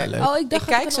 Romcoms zijn leuk. Oh, ik dacht Ik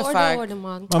dat kijk het zo een oordeel vaak. worden,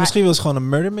 man. Maar misschien wil ze gewoon een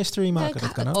murder mystery maken. Ja,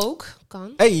 Dat kan ook. ook.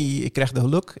 Kan. Hey, ik krijg de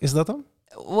look. Is dat hem?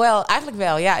 Wel, eigenlijk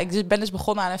wel. Ja, ik ben dus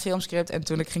begonnen aan een filmscript. En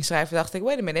toen ik ging schrijven, dacht ik,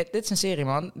 wait a minute, dit is een serie,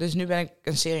 man. Dus nu ben ik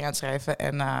een serie aan het schrijven.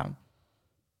 En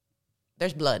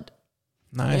there's blood.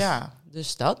 Nice. Ja,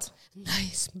 dus dat.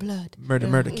 Nice, blood.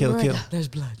 Murder, kill. There's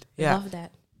blood. Ja. Love that.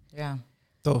 Ja.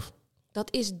 Tof.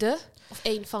 Dat is de, of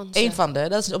één van ze? Eén van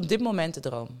dat is op dit moment de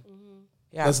droom.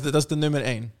 Ja, Dat is de nummer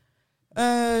 1. Eh,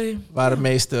 Waar het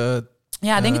meeste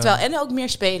ja, ik denk het wel. En ook meer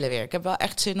spelen weer. Ik heb wel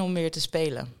echt zin om weer te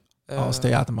spelen. als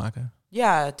theater maken.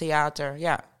 Ja, theater.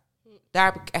 Ja,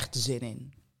 daar heb ik echt zin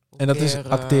in. En dat is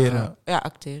acteren. Ja,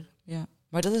 acteren. Ja.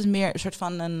 Maar dat is meer een soort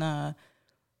van een...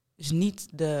 is niet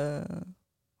de...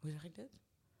 Hoe zeg ik dit?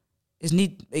 Is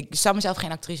niet... Ik zou mezelf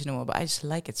geen actrice noemen, but I just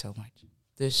like it so much.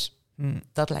 Dus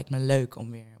dat lijkt me leuk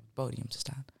om weer op het podium te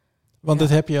staan. Want dat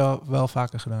heb je al wel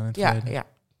vaker gedaan in het verleden. Ja.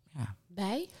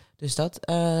 Bij? Dus dat,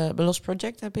 bij Lost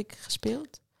Project heb ik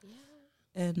gespeeld. Ja.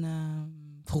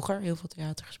 En vroeger heel veel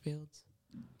theater gespeeld.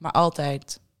 Maar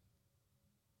altijd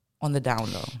on the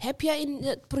down low. Heb jij in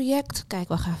het project... Kijk,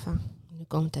 wacht even. Nu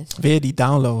komt het. Weer die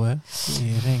download, hè?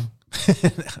 Die ring.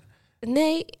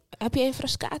 Nee, heb je in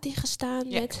Frascati gestaan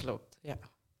met... klopt. Ja.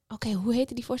 Oké, hoe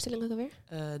heette die voorstelling ook alweer?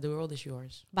 The World is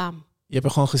Yours. Bam. Je hebt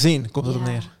er gewoon gezien, komt het op Ja.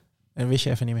 neer. En wist je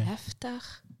even niet meer.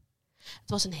 Heftig. Het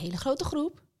was een hele grote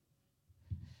groep.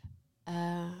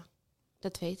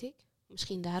 Dat weet ik.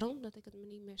 Misschien daarom dat ik het me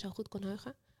niet meer zo goed kon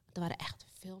heugen. Want er waren echt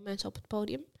veel mensen op het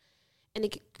podium. En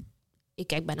ik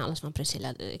kijk bijna alles van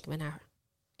Priscilla. Ik ben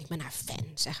haar fan,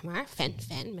 zeg maar. Fan,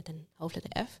 met een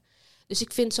hoofdletter F. Dus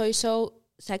ik vind sowieso...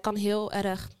 Zij kan heel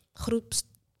erg groeps...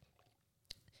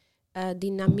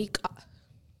 dynamiek...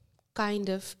 kind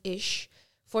of-ish...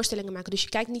 voorstellingen maken. Dus je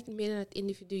kijkt niet meer naar het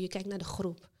individu, je kijkt naar de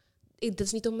groep. Dat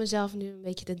is niet om mezelf nu een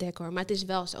beetje te dekken hoor, maar het is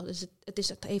wel zo. Dus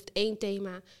het heeft één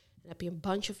thema. Dan heb je een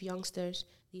bunch of youngsters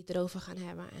die het erover gaan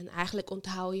hebben. En eigenlijk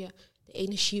onthoud je de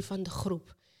energie van de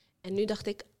groep. En nu dacht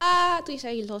ik, toen je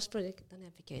zei Lost Project, dan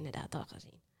heb ik je inderdaad al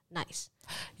gezien. Nice.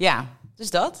 Ja, dus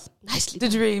dat. Nice. The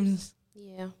dreams.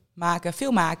 Ja, Maken,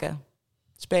 veel maken.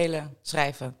 Spelen,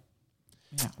 schrijven.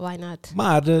 Ja. why not?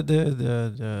 Maar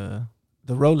de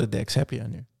Rolodex heb je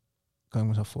nu. Kan ik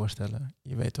me zo voorstellen.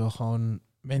 Je weet wel gewoon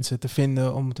mensen te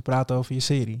vinden om te praten over je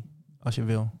serie. Als je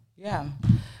wil. Ja.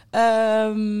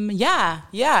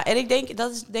 Ja. En ik denk,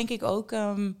 dat is denk ik ook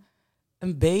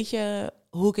een beetje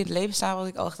hoe ik in het leven sta, wat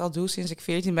ik al doe sinds ik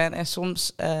 14 ben. En soms,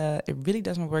 it really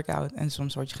doesn't work out. En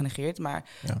soms word je genegeerd. Maar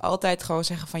altijd gewoon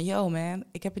zeggen van, yo man,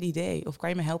 ik heb een idee. Of kan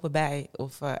je me helpen bij?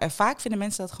 En vaak vinden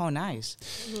mensen dat gewoon nice.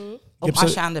 Mm-hmm. Of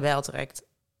als je aan de bel trekt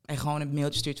en gewoon een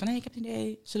mailtje stuurt van, hey, ik heb een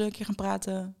idee. Zullen we een keer gaan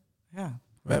praten? Ja.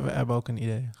 We hebben ook een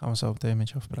idee. Gaan we zo meteen met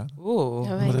je over praten. Oeh.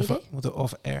 Hebben wij een idee? Moeten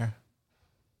off-air.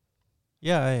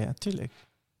 Ja, tuurlijk.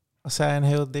 Als zij een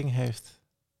heel ding heeft,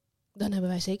 Dan hebben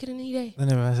wij zeker een idee. dan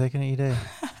hebben wij zeker een idee.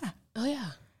 Oh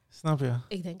ja, Snap je?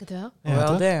 ik denk het wel. Ja, Well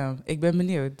toch? damn, ik ben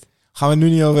benieuwd. Gaan we het nu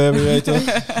niet over hebben, weet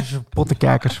je.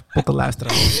 Pottenkijkers,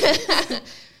 pottenluisteraars.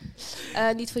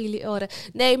 Niet voor jullie oren.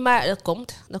 Nee, maar dat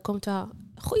komt wel.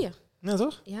 Goeie. Ja,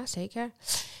 toch? Ja, zeker.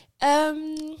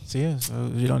 Zie je? So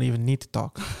you don't even need to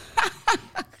talk.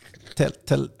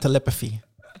 Telepathy.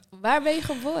 Waar ben je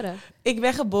geboren? Ik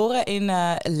ben geboren in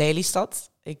Lelystad.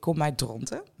 Ik kom uit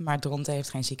Dronten, maar Dronten heeft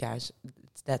geen ziekenhuis.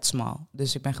 It's that small.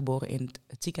 Dus ik ben geboren in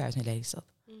het ziekenhuis in Lelystad.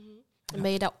 En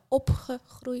ben je daar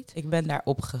opgegroeid? Ik ben daar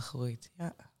opgegroeid,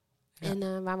 ja.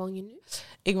 En waar woon je nu?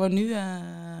 Ik woon nu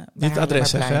Niet het adres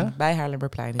zeggen, hè? bij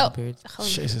Haarlemmerplein in de buurt. Gewoon,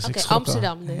 Jezus, ik oké, schrok al.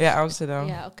 Amsterdam dus. Ja, Amsterdam.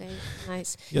 Ja, oké.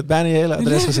 Nice. Je had bijna je hele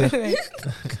adres gezegd.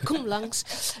 Kom langs.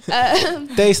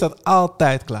 Thee staat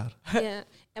altijd klaar. Ja.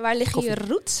 En waar liggen je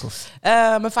roots?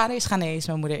 Mijn vader is Ghanese,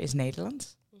 mijn moeder is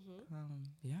Nederlands.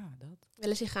 Ja, dat. Wel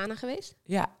eens in Ghana geweest?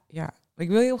 Ja. Ik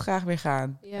wil heel graag weer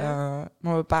gaan. Ja.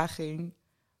 Maar mijn pa ging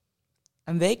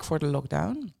een week voor de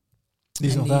lockdown. Die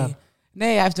is En nog daar.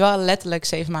 Nee, hij heeft wel letterlijk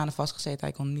 7 maanden vastgezeten.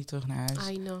 Hij kon niet terug naar huis.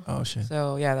 I know. Oh shit.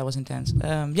 So, ja, dat was intens.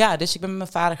 Dus ik ben met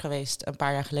mijn vader geweest een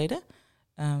paar jaar geleden.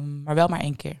 Maar wel maar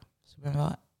 1 keer. Dus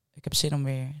ik heb zin om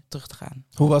weer terug te gaan.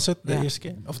 Hoe was het de Ja. eerste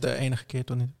keer? Of de enige keer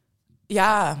toch niet?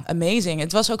 Ja, amazing.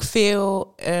 Het was ook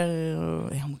veel...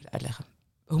 hoe moet ik het uitleggen?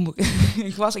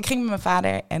 Ik ging met mijn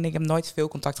vader en ik heb nooit veel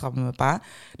contact gehad met mijn pa.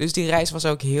 Dus die reis was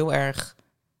ook heel erg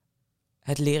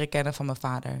het leren kennen van mijn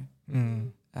vader.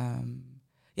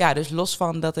 Dus los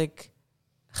van dat ik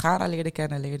Ghana leerde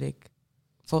kennen, leerde ik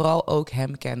vooral ook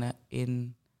hem kennen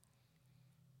in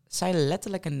zijn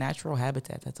letterlijke natural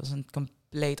habitat. Het was een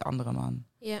compleet andere man.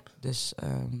 Ja. Dus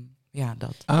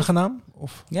dat. Aangenaam?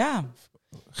 Of Ja,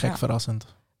 gek Ja. verrassend?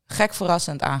 gek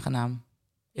verrassend aangenaam.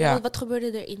 Ja. Wat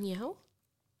gebeurde er in jou?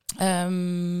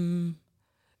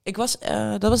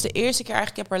 Dat was de eerste keer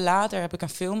eigenlijk. Later heb ik een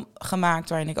film gemaakt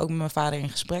waarin ik ook met mijn vader in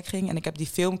gesprek ging. En ik heb die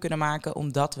film kunnen maken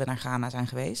omdat we naar Ghana zijn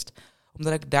geweest.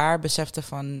 Omdat ik daar besefte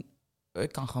van,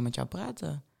 ik kan gewoon met jou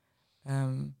praten.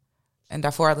 En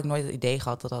daarvoor had ik nooit het idee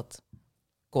gehad dat dat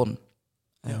kon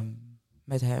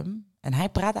met hem. En hij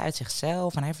praatte uit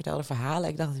zichzelf en hij vertelde verhalen.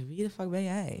 Ik dacht, wie de fuck ben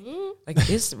jij? Like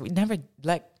this, we never,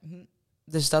 like...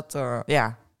 Dus dat,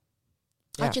 ja.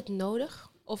 Had je het nodig?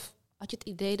 Of had je het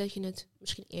idee dat je het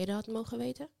misschien eerder had mogen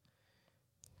weten?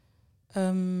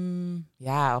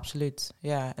 Ja, absoluut.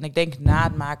 Ja. En ik denk na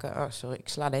het maken... Oh, sorry, ik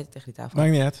sla de hele tijd tegen die tafel.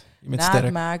 Maakt niet uit. Je bent Na sterk.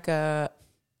 het maken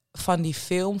van die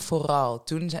film vooral.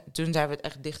 Toen zijn we het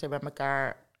echt dichter bij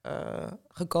elkaar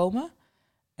gekomen.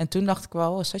 En toen dacht ik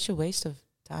wel, such a waste of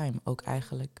time ook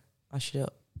eigenlijk. Als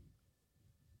je...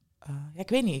 ik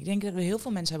weet niet. Ik denk dat heel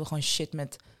veel mensen hebben gewoon shit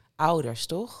met ouders,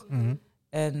 toch? Mhm.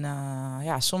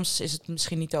 En soms is het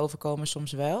misschien niet te overkomen,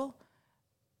 soms wel.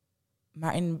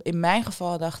 Maar in mijn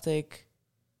geval dacht ik...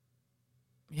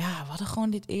 Ja, we hadden gewoon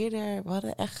dit eerder... We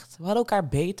hadden elkaar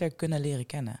beter kunnen leren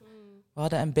kennen. We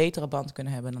hadden een betere band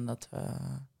kunnen hebben dan dat we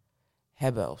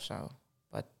hebben of zo.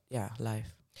 But ja, live.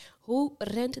 Hoe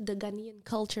rent de Ghanaian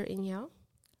culture in jou?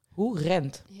 Hoe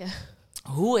rent? Ja.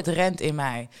 Hoe het rent in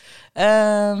mij?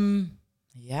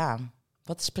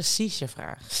 Wat is precies je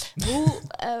vraag?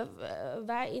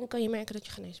 Waarin kan je merken dat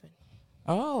je Ghanese bent?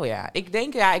 Oh ja, ik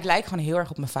denk, ik lijk gewoon heel erg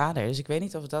op mijn vader. Dus ik weet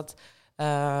niet of dat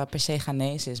per se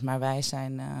Ghanese is. Maar wij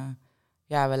zijn,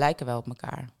 we lijken wel op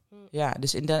elkaar. Ja,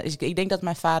 dus ik denk dat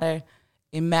mijn vader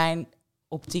in mijn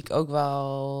optiek ook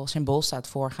wel symbool staat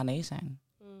voor Ghanese zijn.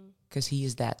 Because he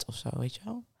is that of zo, weet je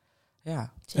wel?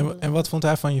 Ja. En wat vond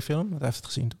hij van je film? Want hij heeft het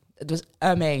gezien. Het was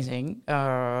amazing.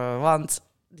 Want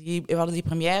we hadden die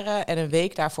première en een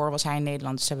week daarvoor was hij in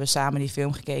Nederland. Dus hebben we samen die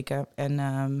film gekeken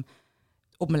en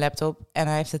op mijn laptop. En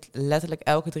hij heeft het letterlijk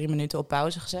elke 3 minuten op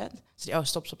pauze gezet. Dus hij,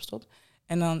 stop.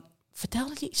 En dan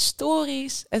vertelde hij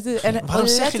stories. Waarom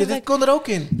zeg je dit? Dit kon er ook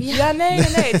in. Ja, nee.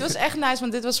 Het was echt nice,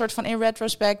 want dit was een soort van in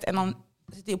retrospect. En dan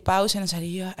zit hij op pauze en dan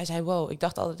zei hij... Hij zei, wow, ik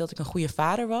dacht altijd dat ik een goede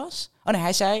vader was. Oh nee,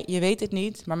 hij zei, je weet het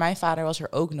niet, maar mijn vader was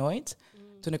er ook nooit.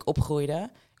 Toen ik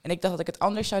opgroeide. En ik dacht dat ik het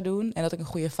anders zou doen en dat ik een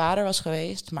goede vader was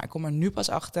geweest. Maar ik kom er nu pas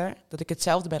achter dat ik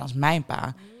hetzelfde ben als mijn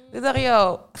pa. Ik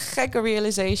dacht, gekke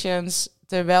realizations.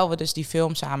 Terwijl we dus die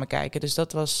film samen kijken. Dus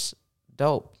dat was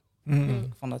dope.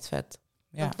 Ik vond dat vet.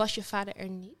 Ja. Want was je vader er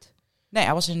niet? Nee,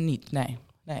 hij was er niet. Nee.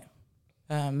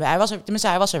 Hij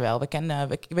was er wel.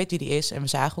 Ik weet wie die is en we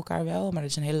zagen elkaar wel. Maar er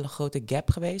is een hele grote gap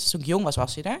geweest. Toen ik jong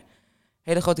was hij er.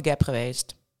 Hele grote gap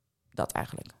geweest. Dat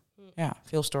eigenlijk. Ja,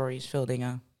 veel stories, veel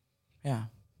dingen. Ja.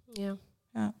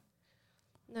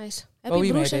 Nice. Heb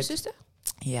je broers en zuster?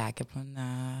 Ja, ik heb een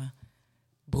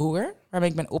broer waarmee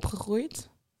ik ben opgegroeid.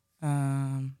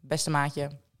 Beste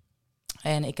maatje.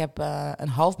 En ik heb een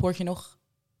halfbroertje nog.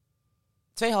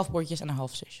 2 halfbroertjes en een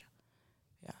halfzusje.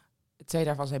 Ja. 2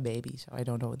 daarvan zijn baby's, so I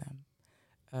don't know them.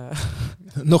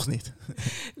 Nog niet.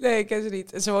 Nee, ik ken ze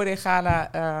niet. Ze wonen in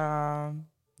Ghana.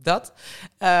 Dat.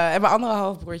 En mijn andere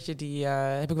halfbroertje, die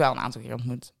heb ik wel een aantal keer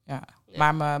ontmoet. Ja.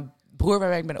 Maar mijn broer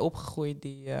waarmee ik ben opgegroeid,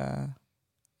 die...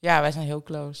 wij zijn heel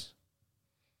close.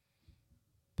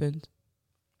 Punt.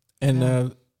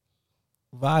 En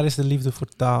waar is de liefde voor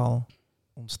taal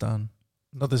ontstaan?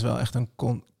 Dat is wel echt een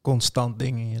constant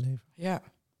ding in je leven. Ja.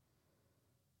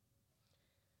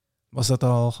 Was dat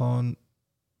al gewoon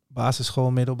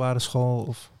basisschool, middelbare school?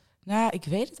 Of? Nou, ik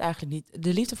weet het eigenlijk niet.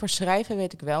 De liefde voor schrijven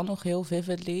weet ik wel nog heel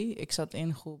vividly. Ik zat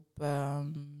in groep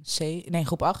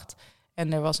 8.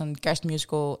 En er was een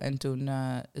kerstmusical. En toen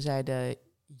zei de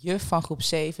juf van groep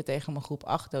 7 tegen mijn groep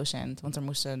 8 docent. Want er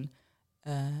moest een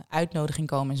uitnodiging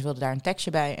komen en ze wilde daar een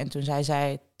tekstje bij. En toen zei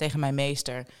zij tegen mijn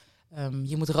meester...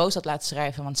 je moet Roos dat laten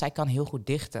schrijven, want zij kan heel goed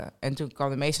dichten. En toen kwam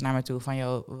de meester naar me toe van...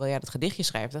 joh, wil jij dat gedichtje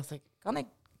schrijven? Dacht ik,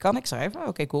 kan ik schrijven?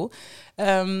 Oké, cool.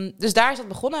 Dus daar is het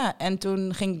begonnen. En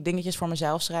toen ging ik dingetjes voor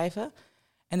mezelf schrijven.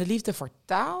 En de liefde voor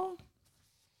taal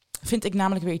vind ik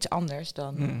namelijk weer iets anders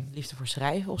dan liefde voor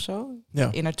schrijven of zo.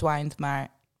 Ja. Intertwined, maar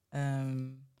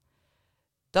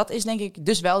dat is denk ik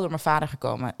dus wel door mijn vader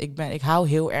gekomen. Ik hou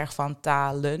heel erg van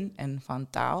talen en van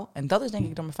taal. En dat is denk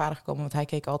ik door mijn vader gekomen, want hij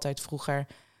keek altijd vroeger...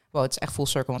 Wow, het is echt full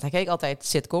circle, want hij keek altijd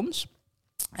sitcoms.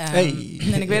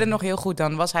 En ik weet het nog heel goed.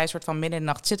 Dan was hij een soort van midden in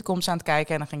de nacht sitcoms aan het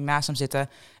kijken. En dan ging ik naast hem zitten. En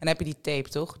dan heb je die tape,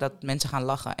 toch? Dat mensen gaan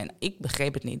lachen. En ik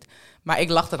begreep het niet. Maar ik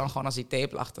lachte dan gewoon als die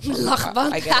tape lachte.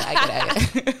 Lachband. I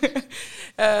get it.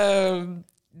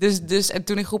 Dus en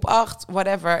toen in groep 8,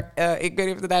 whatever. Ik weet niet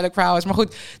of het een duidelijk verhaal is. Maar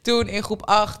goed, toen in groep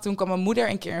 8, toen kwam mijn moeder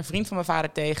een keer een vriend van mijn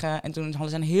vader tegen. En toen hadden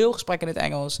ze een heel gesprek in het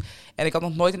Engels. En ik had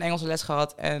nog nooit een Engelse les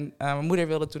gehad. En mijn moeder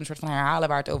wilde toen een soort van herhalen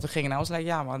waar het over ging. En hij was like,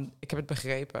 ja man, ik heb het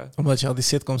begrepen. Omdat je al die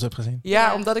sitcoms hebt gezien?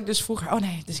 Ja, omdat ik dus vroeger... Oh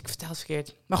nee, dus ik vertel het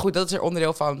verkeerd. Maar goed, dat is er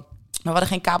onderdeel van. Maar we hadden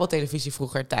geen kabeltelevisie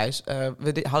vroeger thuis.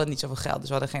 We hadden niet zoveel geld, dus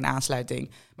we hadden geen aansluiting.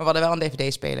 Maar we hadden wel een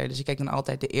dvd-speler. Dus ik keek dan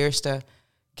altijd de eerste...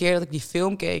 keer dat ik die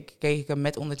film keek ik hem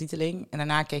met ondertiteling. En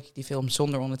daarna keek ik die film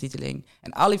zonder ondertiteling.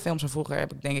 En al die films van vroeger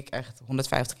heb ik denk ik echt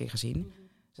 150 keer gezien.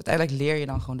 Dus uiteindelijk leer je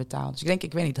dan gewoon de taal. Dus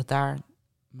ik weet niet dat daar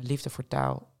mijn liefde voor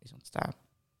taal is ontstaan.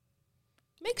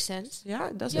 Makes sense.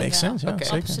 Ja, dat is Makes sense, ja, okay.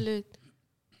 zeker. Absoluut.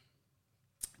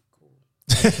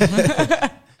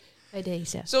 Bij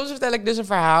deze. Soms vertel ik dus een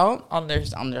verhaal,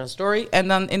 anders een andere story. En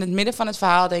dan in het midden van het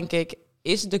verhaal denk ik,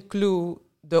 is de clue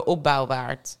de opbouw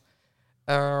waard?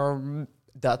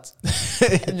 dat.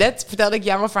 Net vertelde ik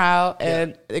jou mijn verhaal.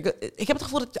 En ik heb het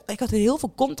gevoel dat ik had heel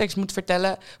veel context moet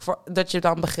vertellen... dat je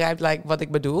dan begrijpt wat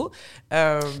ik bedoel.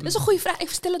 Dat is een goede vraag. Ik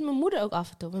stel het mijn moeder ook af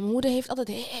en toe. Mijn moeder heeft altijd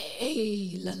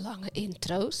hele lange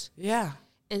intro's. Ja.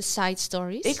 En side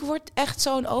stories. Ik word echt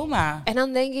zo'n oma. En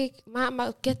dan denk ik,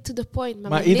 maar get to the point.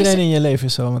 Maar iedereen in je leven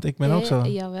is zo, want ik ben ook zo.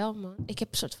 Jawel, man. Ik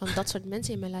heb een soort van dat soort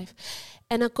mensen in mijn lijf.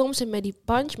 En dan komt ze met die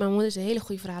punch. Mijn moeder is een hele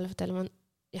goede verhalen vertellen. Want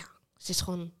ja, ze is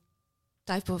gewoon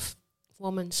type of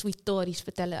woman, sweet stories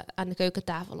vertellen aan de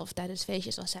keukentafel of tijdens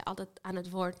feestjes. Was zij altijd aan het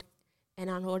woord. En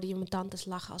dan hoorde je mijn tantes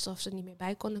lachen alsof ze er niet meer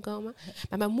bij konden komen.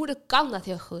 Maar mijn moeder kan dat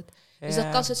heel goed. Dus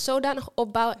dan kan ze het zodanig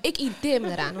opbouwen. Ik irriteer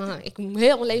me eraan. Want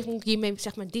heel mijn leven moet ik hiermee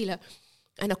zeg maar dealen.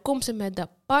 En dan komt ze met de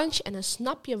punch. En dan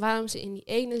snap je waarom ze in die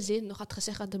ene zin nog had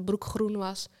gezegd dat de broek groen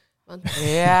was. Want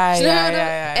Ja.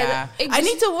 I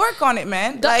need to work on it,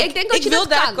 man. Ik denk dat ik je wil dat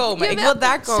daar kan. komen. Jawel, Ik wil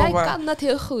daar komen. Zij kan dat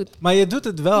heel goed. Maar je doet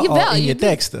het wel al in je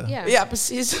teksten. Ja,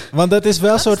 precies. Want dat is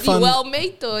wel een soort van... Dat is die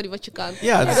well-made wat je kan.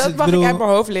 Ja, dus dat ik mag bedoel, ik uit mijn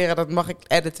hoofd leren. Dat mag ik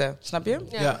editen. Snap je?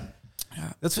 Ja.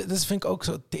 Dat vind ik ook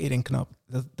zo tering knap.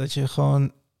 Dat je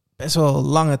gewoon best wel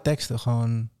lange teksten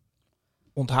gewoon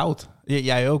onthoudt.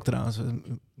 Jij ook trouwens. Het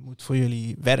moet voor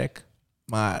jullie werk.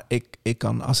 Maar ik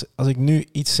kan, als ik nu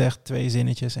iets zeg, 2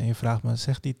 zinnetjes, en je vraagt me,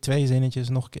 zeg die 2 zinnetjes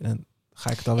nog een keer, dan ga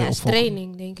ik het alweer opvolgen. Ja,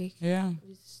 training, denk ik. Ja.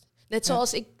 Net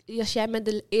zoals als jij met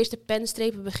de eerste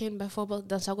penstrepen begint bijvoorbeeld,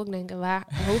 dan zou ik ook denken,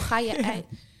 hoe ga je eind?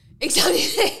 Ik zou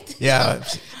niet weten. Ja.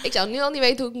 Ik zou nu al niet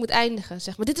weten hoe ik moet eindigen.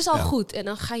 Zeg maar, dit is al goed. En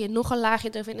dan ga je nog een laagje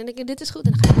erover. En dan denk je, dit is goed.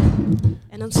 En dan ga je...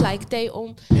 En dan sla ik thee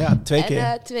om. Ja, 2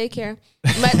 keer. 2 keer.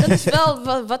 Maar dat is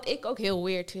wel wat ik ook heel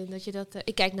weird vind. Dat je dat,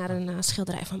 ik kijk naar een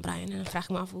schilderij van Brian en dan vraag ik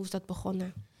me af, hoe is dat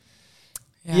begonnen?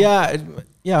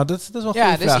 Ja, dat is wel een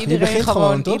goede dus vraag.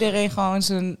 iedereen gewoon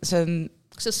zijn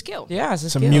Zijn skill. ja,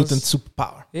 zijn mutant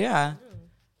superpower. Ja.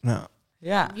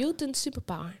 Ja. Mutant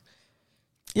superpower.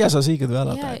 Ja, zo zie ik het wel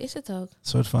Ja, altijd. is het ook. Een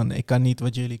soort van, ik kan niet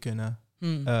wat jullie kunnen,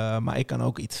 maar ik kan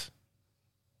ook iets.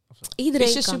 Iedereen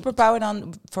is je kan. superpower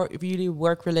dan voor jullie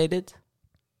work-related?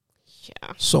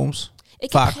 Ja. Soms.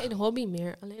 Ik Vaak. heb geen hobby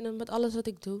meer. Alleen met alles wat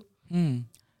ik doe.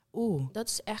 Oeh. Dat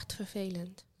is echt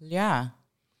vervelend. Ja.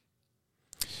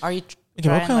 Ik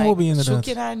heb ook geen hobby inderdaad.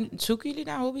 Zoeken jullie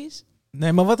naar hobby's?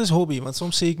 Nee, maar wat is hobby? Want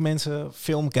soms zie ik mensen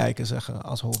film kijken zeggen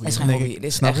als hobby. Het is Dan geen denk hobby. ik,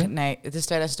 Het is snap je? nee, het is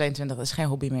 2022. Het is geen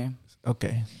hobby meer.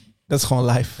 Oké. Dat is gewoon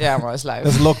live. Ja, maar het is live.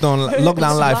 Dat is lockdown Dat is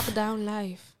live. Lockdown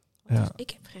live. Ja. Ik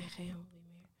heb geen hobby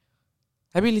meer.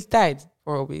 Hebben jullie tijd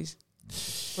voor hobby's?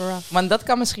 Want dat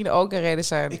kan misschien ook een reden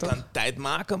zijn, Ik toch? kan tijd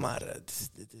maken, maar het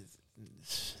is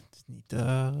niet...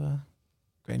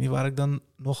 ik weet niet waar ik dan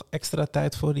nog extra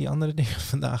tijd voor die andere dingen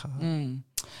vandaag haal.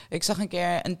 Ik zag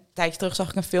een tijdje terug zag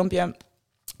ik een filmpje.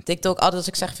 TikTok, altijd als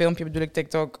ik zeg filmpje bedoel ik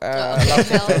TikTok.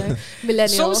 Millennial.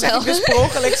 Soms zeg ik dus per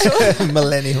ongeluk zo.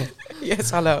 Millennial. Yes,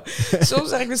 hallo. Soms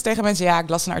zeg ik dus tegen mensen, ja, ik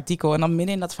las een artikel. En dan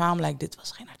midden in dat verhaal lijkt, dit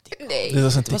was geen artikel. Nee. Dit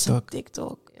was een Het was een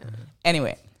TikTok. Ja.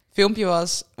 Anyway, filmpje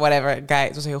was, whatever, guy,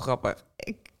 het was heel grappig.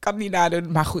 Ik kan het niet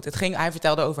nadoen, maar goed, hij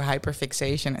vertelde over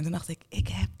hyperfixation. En toen dacht ik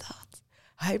heb dat.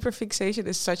 Hyperfixation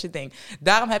is such a thing.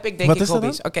 Daarom heb ik denk ik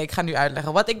hobby's. Oké, ik ga nu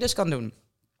uitleggen wat ik dus kan doen.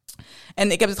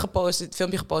 En ik heb het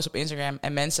filmpje gepost op Instagram.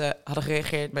 En mensen hadden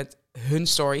gereageerd met hun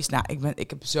stories. Nou, ik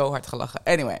heb zo hard gelachen.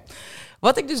 Anyway,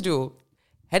 wat ik dus doe.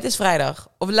 Het is vrijdag.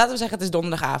 Of laten we zeggen, het is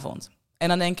donderdagavond. En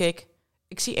dan denk ik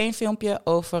zie 1 filmpje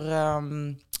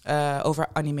over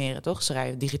animeren, toch?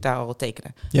 Schrijven, digitaal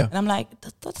tekenen. Ja. En dan like,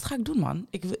 dat ga ik doen, man.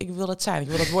 Ik wil dat zijn, ik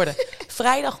wil dat worden.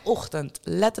 Vrijdagochtend,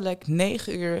 letterlijk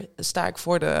 9 uur, sta ik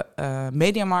voor de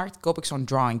Mediamarkt. Koop ik zo'n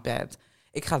drawing pad.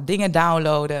 Ik ga dingen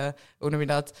downloaden, hoe noem je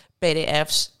dat?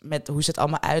 PDF's met hoe ze het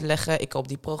allemaal uitleggen. Ik koop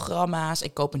die programma's,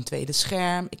 ik koop een tweede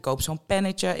scherm, ik koop zo'n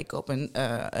pennetje, ik koop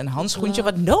een handschoentje.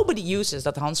 Wat nobody uses,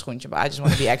 dat handschoentje, but I just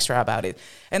want to be extra about it.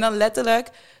 En dan letterlijk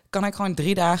kan ik gewoon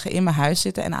 3 dagen in mijn huis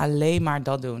zitten en alleen maar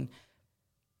dat doen.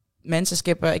 Mensen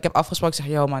skippen, ik heb afgesproken, ik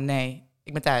zeg, yo man, nee,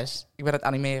 ik ben thuis, ik ben aan het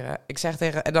animeren.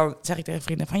 En dan zeg ik tegen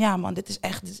vrienden van, ja man, dit is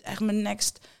echt mijn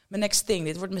next thing.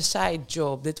 Dit wordt mijn side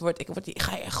job. Ik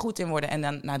ga er echt goed in worden. En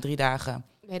dan na 3 dagen...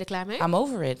 Ben je er klaar mee? I'm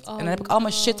over it. En dan heb ik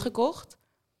allemaal shit gekocht.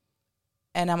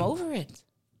 En I'm over it.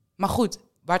 Maar goed,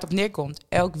 waar het op neerkomt,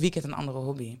 elk weekend een andere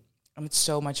hobby. And it's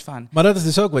so much fun. Maar dat is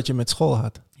dus ook wat je met school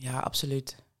had. Ja,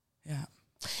 absoluut. Ja.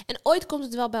 En ooit komt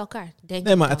het wel bij elkaar, denk ik.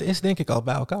 Nee, maar het is denk ik al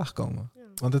bij elkaar gekomen. Ja.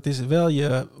 Want het is wel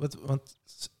want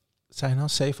het zijn al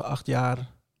 7, 8 jaar...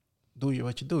 doe je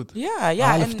wat je doet.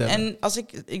 Ja. En als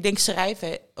ik denk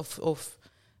schrijven of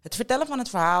het vertellen van het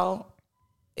verhaal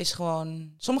is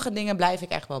gewoon... Sommige dingen blijf ik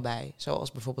echt wel bij.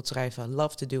 Zoals bijvoorbeeld schrijven,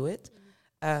 love to do it.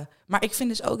 Maar ik vind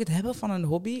dus ook het hebben van een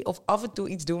hobby of af en toe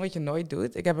iets doen wat je nooit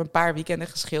doet. Ik heb een paar weekenden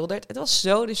geschilderd. Het was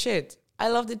zo de shit.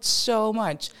 I loved it so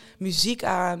much. Muziek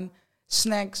aan,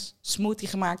 snacks, smoothie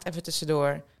gemaakt, even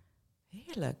tussendoor.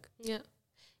 Heerlijk. Ja.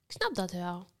 Ik snap dat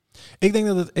wel.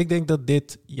 Ik denk dat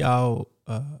dit jouw...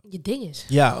 Je ding is.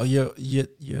 Ja,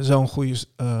 je zo'n goede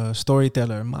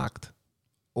storyteller maakt.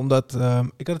 Omdat,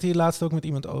 ik had het hier laatst ook met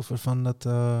iemand over, van dat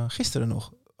gisteren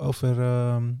nog, over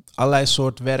allerlei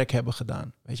soort werk hebben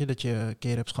gedaan. Weet je, dat je een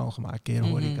keer hebt schoongemaakt, een keer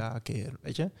horeca, een keer,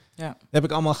 weet je. Ja. Dat heb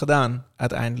ik allemaal gedaan,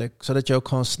 uiteindelijk. Zodat je ook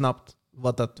gewoon snapt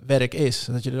wat dat werk is.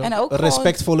 Zodat je er ook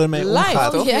respectvoller mee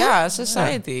omgaat. Toch? Ja. Ja,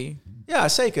 society. Ja,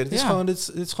 zeker. Het is gewoon,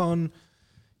 dit is gewoon,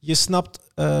 je snapt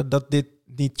dat dit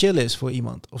niet chill is voor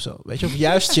iemand of zo. Weet je, of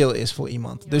juist chill is voor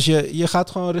iemand. Ja. Dus je gaat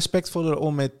gewoon respectvoller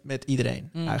om met iedereen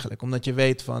eigenlijk. Omdat je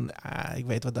weet van, ik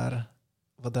weet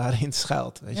wat daarin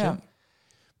schuilt. Weet je?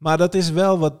 Maar dat is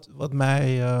wel wat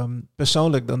mij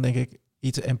persoonlijk dan denk ik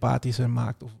iets empathischer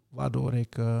maakt. Of waardoor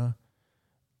ik...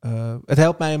 het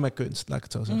helpt mij in mijn kunst, laat ik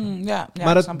het zo zeggen.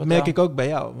 Maar dat merk ik ook bij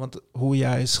jou. Want hoe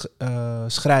jij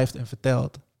schrijft en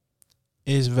vertelt,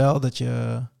 is wel dat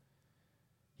je...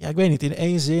 Ja, ik weet niet. In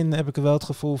één zin heb ik wel het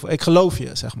gevoel van... Ik geloof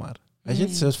je, zeg maar. Weet je?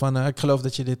 Het is zoals van, ik geloof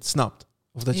dat je dit snapt.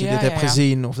 Of dat je dit hebt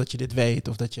gezien. Of dat je dit weet.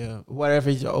 Of dat je...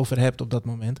 Whatever je het over hebt op dat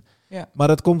moment. Ja. Maar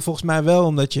dat komt volgens mij wel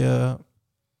omdat je...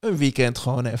 een weekend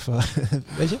gewoon even...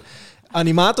 weet je?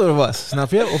 Animator was,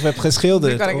 snap je? Of heb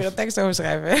geschilderd. Dan kan ik er een tekst over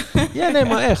schrijven. Ja, nee,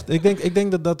 maar echt. Ik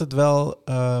denk dat het wel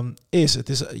is. Het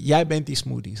is. Jij bent die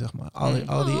smoothie, zeg maar.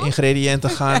 Al die ingrediënten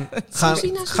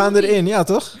gaan erin. Ja,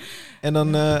 toch?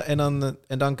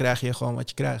 En dan krijg je gewoon wat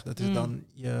je krijgt. Dat is dan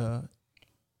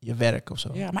je werk of zo.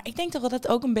 Ja, maar ik denk toch dat het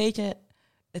ook een beetje...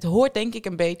 Het hoort denk ik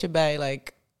een beetje bij,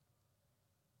 like...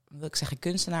 Wil ik zeggen,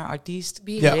 kunstenaar, artiest,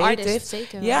 artist,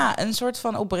 zeker. Ja, een soort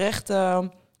van oprechte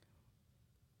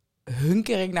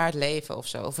hunkering naar het leven of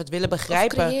zo. Of het willen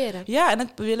begrijpen. Of creëren. Ja, en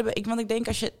het willen... Want ik denk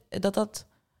als je dat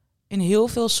in heel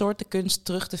veel soorten kunst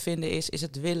terug te vinden is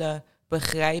het willen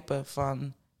begrijpen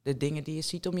van de dingen die je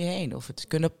ziet om je heen. Of het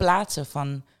kunnen plaatsen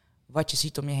van wat je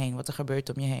ziet om je heen, wat er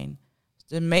gebeurt om je heen.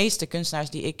 De meeste kunstenaars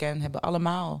die ik ken hebben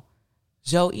allemaal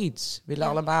zoiets. Willen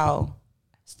allemaal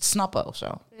snappen of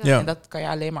zo. Ja. En dat kan je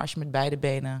alleen maar als je met beide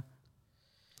benen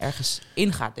ergens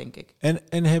ingaat, denk ik.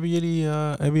 En hebben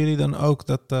jullie dan ook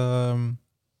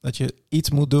dat je iets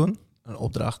moet doen, een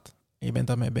opdracht, en je bent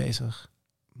daarmee bezig,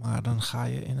 maar dan ga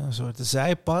je in een soort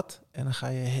zijpad en dan ga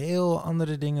je heel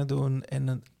andere dingen doen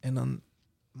en dan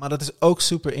maar dat is ook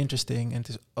super interesting en het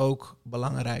is ook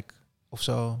belangrijk of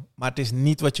zo, maar het is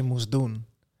niet wat je moest doen.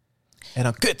 En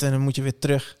dan en dan moet je weer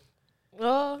terug.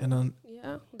 Oh, en dan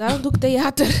ja, daarom doe ik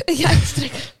theater.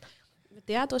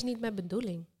 Theater was niet mijn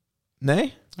bedoeling.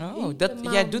 Nee? Oh,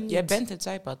 jij bent het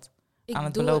zijpad aan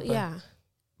het belopen. Ja.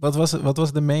 Wat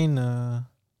was de main...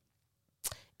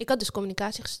 Ik had dus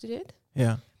communicatie gestudeerd.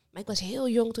 Ja. Maar ik was heel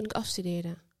jong toen ik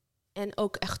afstudeerde. En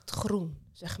ook echt groen,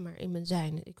 zeg maar, in mijn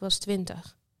zijn. Ik was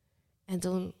 20. En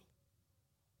toen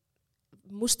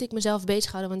moest ik mezelf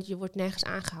bezighouden, want je wordt nergens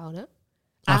aangehouden.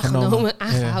 Aangehouden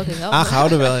wel.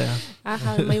 Aangehouden wel, ja.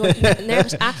 Aangehouden, maar je wordt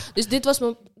nergens aan. Dus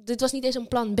dit was niet eens een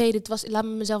plan B. Dit was, laat me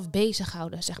mezelf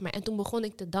bezighouden, zeg maar. En toen begon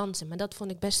ik te dansen. Maar dat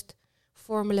vond ik best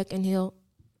vormelijk en heel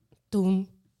toen...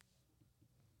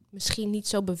 Misschien niet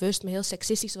zo bewust, maar heel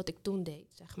seksistisch wat ik toen deed,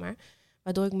 zeg maar.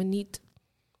 Waardoor ik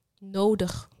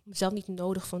mezelf niet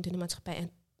nodig vond in de maatschappij.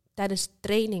 En tijdens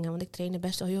trainingen, want ik trainde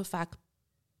best wel heel vaak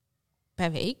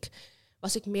per week,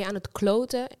 was ik meer aan het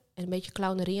kloten en een beetje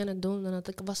clownerie aan het doen dan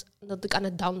dat ik aan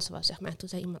het dansen was, zeg maar. En toen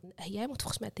zei iemand, jij moet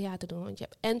volgens mij theater doen, want je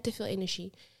hebt en te veel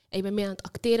energie. En je bent meer aan het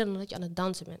acteren dan dat je aan het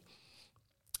dansen bent.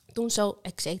 Toen zo,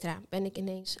 et cetera, ben ik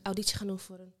ineens auditie gaan doen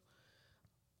voor een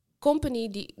company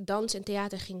die dans en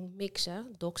theater ging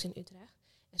mixen, Docs in Utrecht.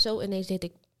 En zo ineens deed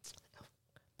ik,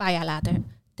 een paar jaar later,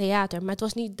 theater. Maar het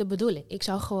was niet de bedoeling. Ik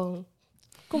zou gewoon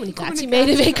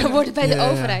communicatiemedewerker worden bij de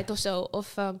overheid of zo.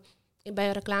 Of bij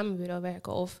een reclamebureau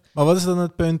werken. Of... Maar wat is dan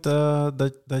het punt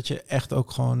dat je echt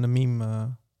ook gewoon de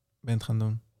meme bent gaan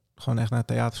doen? Gewoon echt naar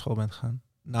theaterschool bent gegaan?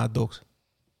 Na Docs?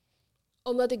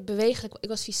 Omdat ik bewegelijk... Ik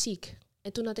was fysiek.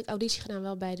 En toen had ik auditie gedaan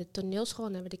wel bij de toneelschool.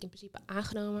 En daar werd ik in principe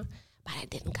aangenomen. Maar I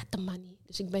didn't got the money.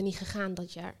 Dus ik ben niet gegaan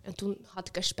dat jaar. En toen had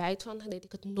ik er spijt van. Dan deed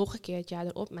ik het nog een keer het jaar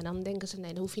erop. Maar dan denken ze,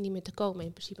 nee, dan hoef je niet meer te komen.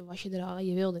 In principe was je er al,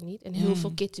 je wilde niet. En heel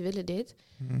veel kids willen dit.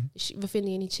 Dus we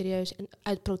vinden je niet serieus. En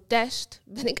uit protest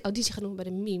ben ik auditie gaan doen bij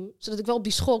de meme. Zodat ik wel op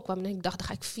die school kwam. En ik dacht, dan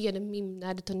ga ik via de meme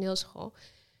naar de toneelschool.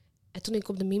 En toen ik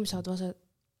op de meme zat, was het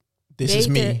This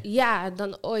beter, is me. Ja,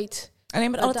 dan ooit.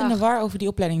 Alleen maar altijd in de war over die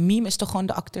opleiding. Meme is toch gewoon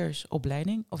de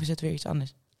acteursopleiding? Of is het weer iets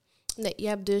anders? Nee, je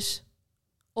hebt dus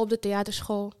op de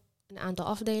theaterschool een aantal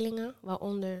afdelingen,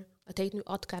 waaronder, het heet nu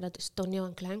ATKA, dat is toneel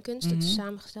en kleinkunst, dat is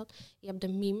samengesteld. Je hebt de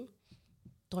mime,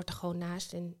 hoort er gewoon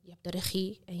naast. En je hebt de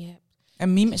regie en je hebt...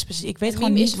 En meme is precies... Ik weet en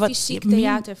gewoon meme niet is wat... fysiek meme-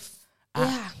 theater. Ah.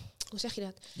 Ja, hoe zeg je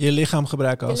dat? Je lichaam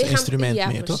gebruiken als Je lichaam- instrument ja,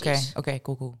 meer, toch? precies. Oké,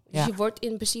 cool. Dus Ja. je wordt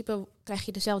in principe, krijg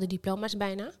je dezelfde diploma's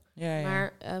bijna. Ja.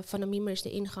 Maar van een meme is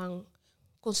de ingang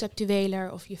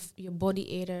conceptueler of je body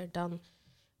eerder dan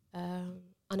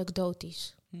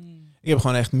anekdotisch. Ik heb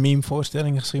gewoon echt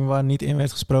meme-voorstellingen gezien waar niet in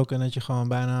werd gesproken en dat je gewoon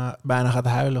bijna gaat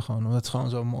huilen gewoon, omdat het gewoon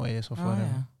zo mooi is. Of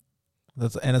whatever.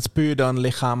 En het is puur dan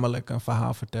lichamelijk een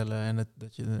verhaal vertellen en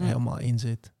dat je er helemaal in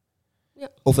zit. Ja.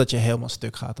 Of dat je helemaal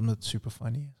stuk gaat omdat het super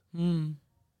funny is.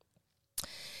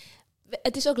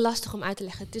 Het is ook lastig om uit te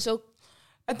leggen. Het is ook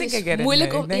I think is I get it.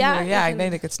 moeilijk om- Ik denk ja, dat- ik ik vind denk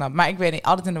dat ik het snap. Maar ik weet niet,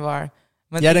 altijd in de war.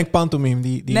 Want Jij denkt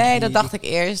pantomime. nee, dat dacht ik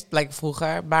eerst, like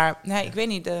vroeger. Maar nee, ik weet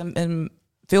niet.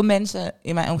 Veel mensen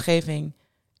in mijn omgeving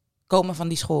komen van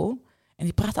die school. En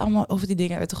die praten allemaal over die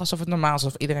dingen. Toch alsof het normaal is,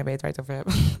 of iedereen weet waar je het over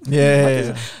hebt.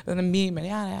 Ja. Dan een meme.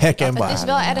 Ja, Herkenbaar. Het is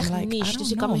wel I'm erg like, I niche, don't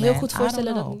dus ik kan know, me heel man. goed I voorstellen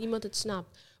don't dat know. niemand het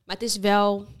snapt. Maar het is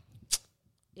wel...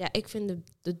 Ja, ik vind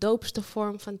de doopste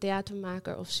vorm van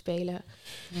theatermaker of spelen.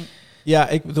 Ja,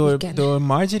 Die ken. door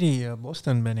Marjorie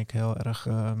Boston ben ik heel erg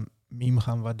meme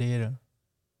gaan waarderen.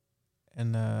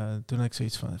 En toen had ik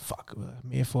zoiets van, fuck,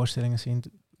 meer voorstellingen zien.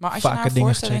 Maar als je Vaker naar een dingen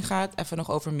voorstelling gecheckt. gaat, even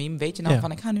nog over meme, weet je nou Ja.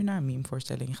 van, ik ga nu naar een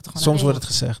meme-voorstelling. Je gaat toch gewoon Soms naar wordt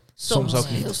het gezegd, soms ook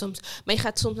niet. Heel soms. Maar je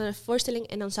gaat soms naar een voorstelling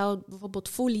en dan zou het bijvoorbeeld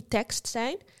fully tekst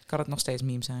zijn. kan het nog steeds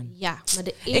meme zijn. Ja, maar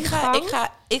de ingang...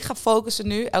 Ik ga focussen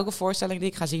nu, elke voorstelling die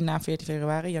ik ga zien na 14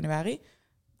 januari,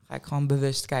 ga ik gewoon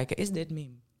bewust kijken, is dit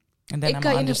meme? En dan Ik I'm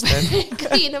kan, understand. ik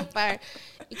kan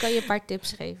je een paar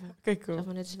tips geven. Oké, cool. Zo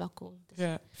van, het is wel cool.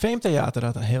 Ja. Fame Theater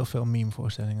had heel veel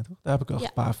meme-voorstellingen, toch? Daar heb ik ook Ja.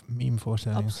 een paar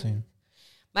meme-voorstellingen Absoluut. gezien.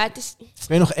 Maar het is... Ik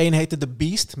weet nog één heette The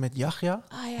Beast met Yahya.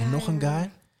 Ah, ja, En nog een ja.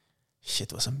 guy.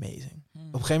 Shit, was amazing. Op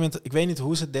een gegeven moment, ik weet niet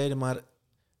hoe ze het deden, maar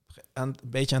een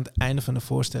beetje aan het einde van de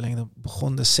voorstelling dan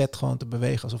begon de set gewoon te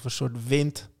bewegen. Alsof er een soort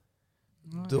wind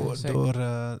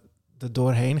er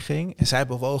doorheen ging. En zij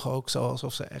bewogen ook zo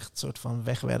alsof ze echt soort van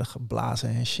weg werden geblazen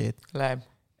en shit. Lijp.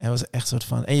 En het was echt soort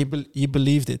van... En je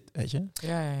believed it, weet je?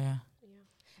 Ja.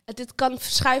 Het kan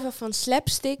verschuiven van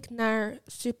slapstick naar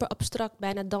super abstract,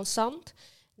 bijna dansant,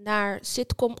 naar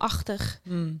sitcom-achtig,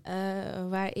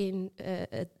 waarin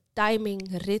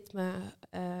timing, ritme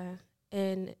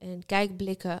en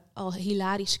kijkblikken al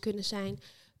hilarisch kunnen zijn,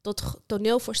 tot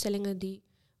toneelvoorstellingen die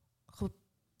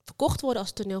verkocht worden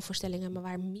als toneelvoorstellingen, maar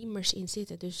waar memers in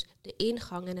zitten. Dus de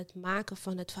ingang en het maken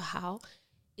van het verhaal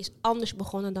is anders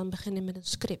begonnen dan beginnen met een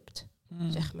script.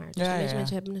 Zeg maar. Dus de meeste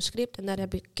mensen hebben een script en daar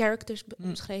heb je characters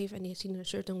beschreven en die zien er een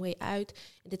certain way uit.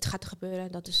 En dit gaat er gebeuren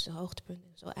en dat is het hoogtepunt.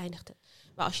 En zo eindigt het.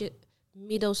 Maar als je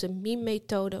middels een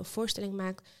meme-methode een voorstelling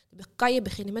maakt, dan kan je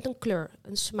beginnen met een kleur,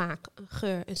 een smaak, een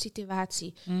geur, een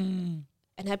situatie.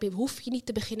 En hoef je niet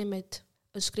te beginnen met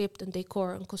een script, een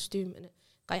decor, een kostuum. En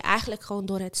kan je eigenlijk gewoon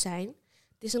door het zijn.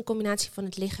 Het is een combinatie van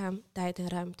het lichaam, tijd en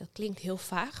ruimte. Dat klinkt heel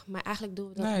vaag, maar eigenlijk doen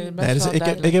we dat Nee, niet. best Nee, dus wel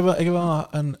ik heb wel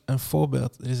een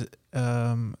voorbeeld. Er is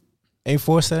een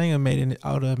voorstelling, een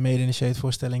oude mede-initiate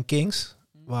voorstelling, Kings.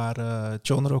 Waar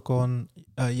John Rocon,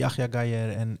 Yahya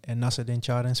Gayer en Nasreddin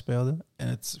Charin speelden. En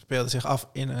het speelde zich af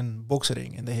in een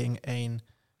boksring. En er hing één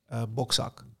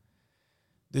bokzak.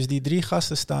 Dus die 3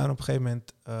 gasten staan op een gegeven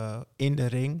moment in de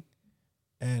ring.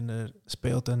 En er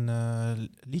speelt een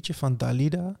liedje van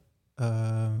Dalida. Het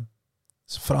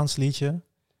is een Frans liedje.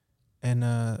 En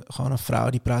gewoon een vrouw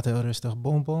die praat heel rustig.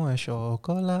 Bonbon en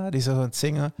chocola. Die is zo aan het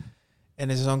zingen. En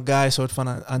er is zo'n guy soort van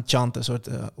aan het chanten. Soort...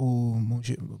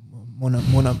 Mon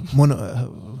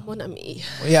ami.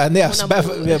 Ja, nee, Mon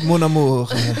amour. mon amour.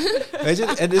 Weet je?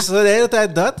 En dus de hele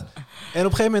tijd dat. En op een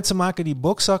gegeven moment ze maken die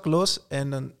bokzak los. En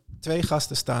dan 2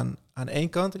 gasten staan aan één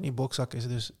kant. En die bokzak is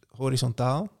dus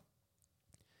horizontaal.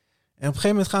 En op een gegeven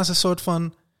moment gaan ze een soort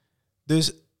van...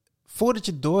 Dus voordat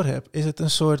je het door hebt, is het een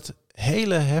soort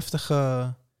hele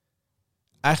heftige...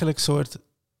 Eigenlijk soort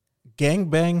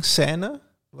gangbang scène.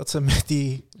 Wat ze met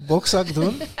die bokzak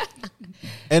doen.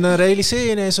 En dan realiseer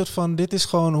je ineens soort van... Dit is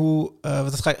gewoon hoe...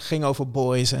 want het ging over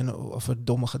boys en over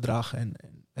domme gedrag. En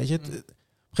weet je, op een gegeven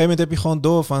moment heb je gewoon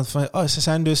door van... ze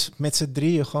zijn dus met z'n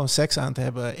drieën gewoon seks aan het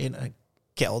hebben... in een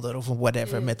kelder of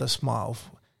whatever, met een sma.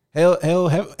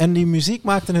 En die muziek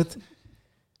maakte het...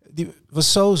 Die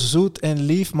was zo zoet en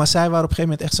lief, maar zij waren op een gegeven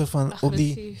moment echt zo van op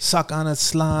die zak aan het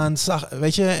slaan,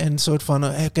 weet je, en een soort van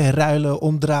ruilen,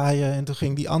 omdraaien. En toen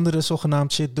ging die andere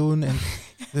zogenaamd shit doen en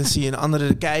dan zie je een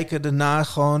andere kijken daarna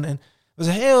gewoon. En het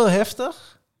was heel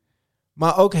heftig,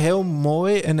 maar ook heel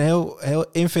mooi en heel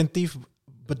inventief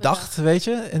bedacht, weet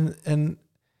je. En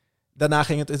daarna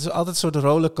ging het is altijd een soort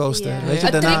rollercoaster, weet je.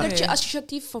 Het daarna triggert je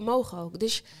associatief vermogen ook.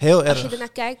 Dus heel als erg. je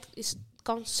ernaar kijkt,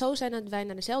 het kan zo zijn dat wij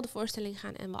naar dezelfde voorstelling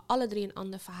gaan en we alle 3 een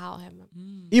ander verhaal hebben.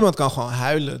 Iemand kan gewoon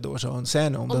huilen door zo'n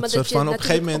scène. Omdat soort je van op een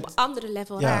gegeven moment... op een andere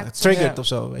level Ja, raakt. het triggert Ja. of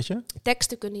zo, weet je?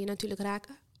 Teksten kunnen je natuurlijk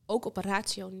raken, ook op een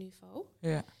ratio-niveau.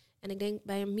 Ja. En ik denk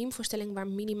bij een memevoorstelling waar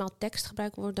minimaal tekst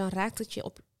gebruikt wordt, dan raakt het je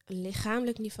op een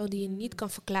lichamelijk niveau die je niet kan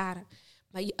verklaren.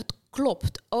 Maar het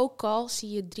klopt. Ook al zie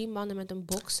je 3 mannen met een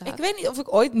bokzak. Ik weet niet of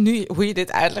ik ooit, nu hoe je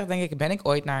dit uitlegt, denk ik, ben ik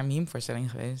ooit naar een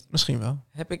memevoorstelling geweest? Misschien wel.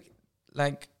 Heb ik,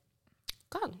 like...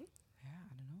 Kan. Ja, I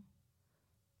don't know.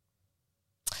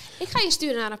 Ik ga je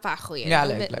sturen naar een paar goeie. Ja,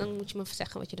 dan, leuk. dan moet je me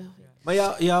zeggen wat je doet.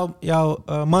 Maar jouw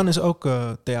man is ook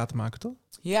theatermaker, toch?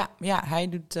 Ja, hij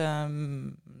doet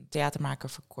theatermaker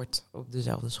verkort op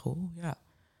dezelfde school. Ja.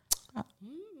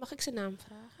 Mag ik zijn naam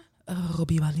vragen?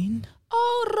 Robbie Wallin.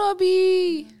 Oh,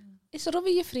 Robbie. Is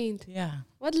Robbie je vriend? Ja.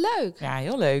 Wat leuk. Ja,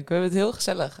 heel leuk. We hebben het heel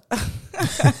gezellig.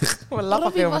 We lachen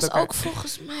Robbie veel met was elkaar. ook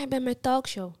volgens mij bij mijn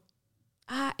talkshow.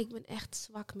 Ik ben echt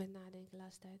zwak met nadenken de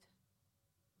laatste tijd.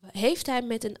 Heeft hij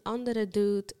met een andere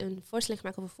dude een voorstelling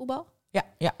gemaakt over voetbal?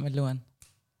 Ja, met Luan.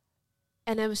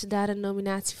 En hebben ze daar een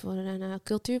nominatie voor een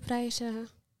cultuurprijs? Ze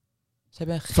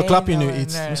hebben geen Verklap je nu nee,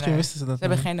 iets? nee, Misschien nee. wisten ze dat Ze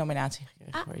hebben niet. geen nominatie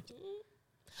gekregen voor iets.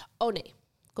 Oh nee,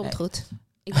 komt Nee. goed.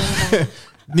 Ik ben erbij.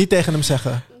 Niet tegen hem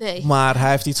zeggen, Nee. maar hij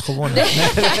heeft iets gewonnen.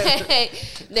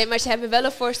 Nee, maar ze hebben wel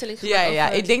een voorstelling gemaakt. Ja.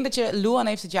 over- Ik denk dat Luan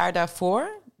heeft het jaar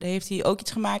daarvoor, daar heeft hij ook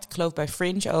iets gemaakt. Ik geloof bij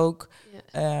Fringe ook.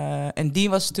 Ja. En die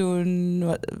was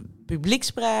toen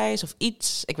publieksprijs of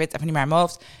iets. Ik weet het even niet meer in mijn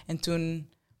hoofd. En toen,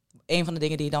 een van de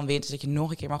dingen die je dan wint, is dat je nog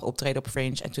een keer mag optreden op Fringe.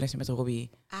 En toen heeft hij met Robbie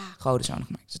Godenzoon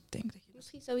gemaakt. Dus ik denk dat je...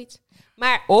 Misschien zoiets.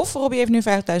 Maar Of Robbie heeft nu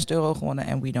 €50.000 gewonnen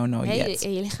en we don't know nee, yet.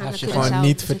 jullie gaan Heeft je natuurlijk gewoon zo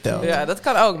niet zitten. verteld. Ja, dat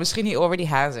kan ook. Misschien he already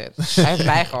has it. Hij heeft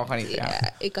mij gewoon niet. Ja.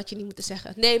 Ja, ik had je niet moeten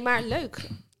zeggen. Nee, maar leuk.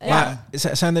 Maar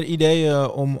zijn er ideeën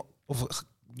om, of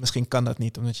misschien kan dat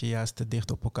niet omdat je juist te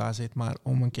dicht op elkaar zit, maar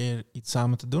om een keer iets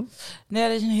samen te doen? Nee,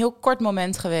 er is een heel kort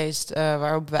moment geweest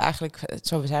waarop we eigenlijk,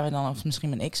 zo zijn we dan, of misschien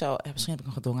ben ik zo, misschien heb ik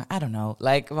nog gedwongen, I don't know.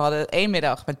 Like, we hadden 1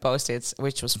 middag met post-its,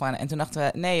 which was fun. En toen dachten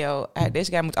we, nee joh,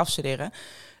 deze guy moet afstuderen.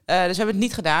 Dus we hebben het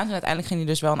niet gedaan. En uiteindelijk ging hij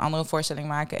dus wel een andere voorstelling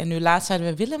maken. En nu laatst zeiden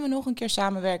we, willen we nog een keer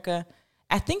samenwerken?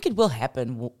 I think it will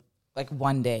happen, like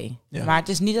one day. Ja. Maar het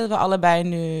is niet dat we allebei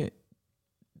nu,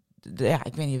 ja,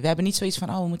 ik weet niet, we hebben niet zoiets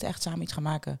van, we moeten echt samen iets gaan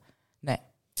maken. Nee,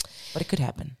 but it could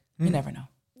happen. You never know.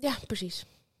 Ja, precies.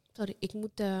 Sorry, ik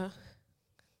moet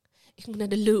naar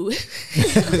de loo.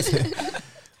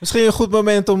 Misschien een goed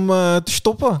moment om te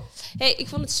stoppen. Hey, ik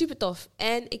vond het super tof.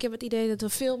 En ik heb het idee dat we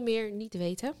veel meer niet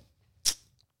weten.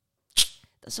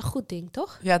 Dat is een goed ding,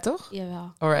 toch? Ja, toch?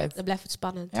 Jawel. Alright. Dan blijft het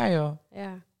spannend. Ja, joh.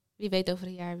 Ja. Wie weet over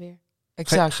een jaar weer.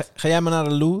 Exact. Ga jij maar naar de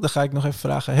Lou? Dan ga ik nog even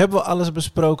vragen. Hebben we alles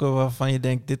besproken waarvan je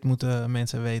denkt, dit moeten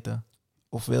mensen weten?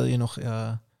 Of wil je nog...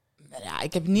 Ja,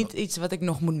 ik heb niet iets wat ik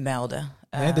nog moet melden.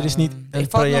 Nee, er is niet een er valt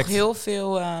project. nog heel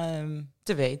veel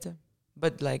te weten.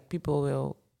 But like, people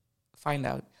will find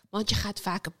out. Want je gaat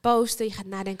vaker posten. Je gaat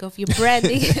nadenken over je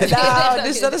branding. Nou,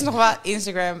 dus dat is nog wel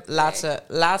Instagram.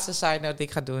 Laatste side note die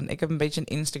ik ga doen. Ik heb een beetje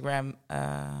een Instagram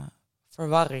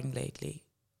verwarring lately.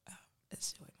 Het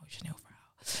is een heel emotioneel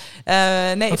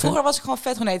verhaal. Nee, Oké. vroeger was ik gewoon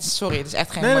vet. Nee, sorry, het is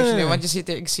echt geen Nee, emotioneel. nee. Want je zit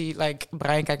er, ik zie, like,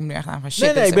 Brian kijkt me nu echt aan van shit.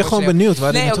 Nee, dit is ik ben gewoon emotioneel. benieuwd.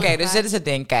 Waar dit Nee, naartoe oké, dus dit is het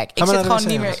ding. Kijk, Ga maar naar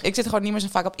de ik zit gewoon niet meer zo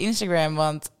vaak op Instagram,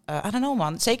 want I don't know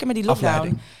man, zeker met die lockdown.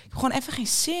 Afleiding. Ik heb gewoon even geen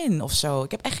zin of zo.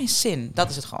 Ik heb echt geen zin. Dat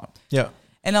is het gewoon. Ja.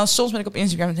 En dan soms ben ik op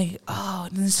Instagram en denk ik,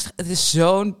 het is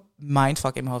zo'n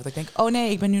mindfuck in mijn hoofd. Dat ik denk, oh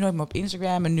nee, ik ben nu nooit meer op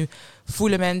Instagram en nu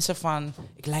voelen mensen van,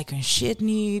 ik like hun shit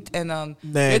niet. En dan,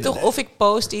 weet je toch, of ik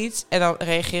post iets en dan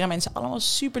reageren mensen allemaal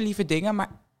super lieve dingen, maar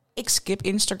ik skip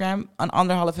Instagram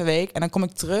een 1,5 week en dan kom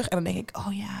ik terug en dan denk ik,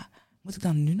 oh ja, moet ik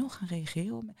dan nu nog gaan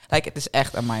reageren? Like, het is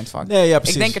echt een mindfuck. Nee, ja,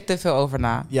 precies. Ik denk er te veel over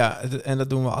na. Ja, en dat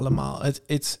doen we allemaal.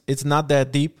 It's not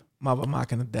that deep, maar we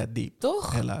maken het that deep.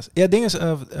 Toch? Helaas. Ja,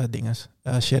 dinges.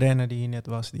 Sherenne, die hier net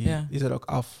was, die is er ook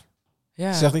af.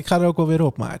 Ja. Ze zegt, ik ga er ook wel weer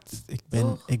op, maar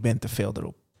Toch? ik ben te veel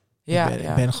erop. Ja,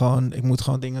 Ik moet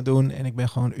gewoon dingen doen en ik ben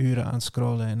gewoon uren aan het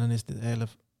scrollen en dan is de hele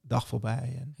dag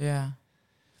voorbij. ja.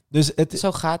 Dus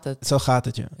Zo gaat het. zo gaat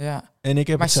het, ja. Ja. En ik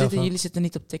heb Maar het zelf ook. jullie zitten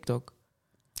niet op TikTok.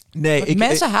 Nee,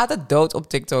 Mensen haten dood op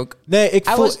TikTok.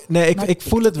 ik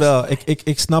voel het wel.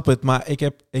 Ik snap het, maar ik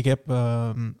heb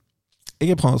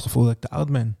gewoon het gevoel dat ik te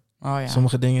oud ben. Oh ja.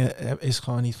 Sommige dingen is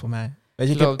gewoon niet voor mij. Weet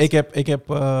je, Klopt. ik heb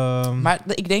Maar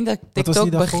ik denk dat Wat was TikTok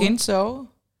die daarvoor? begint zo.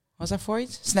 Was daar voor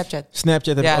iets? Snapchat.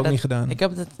 Snapchat heb Ja, ik ook dat- niet gedaan. Ik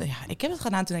heb het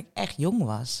gedaan toen ik echt jong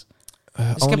was. Dus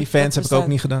ik heb OnlyFans heb ik ook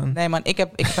niet gedaan. Nee man, ik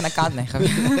heb een account liggen.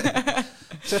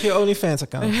 Zeg je OnlyFans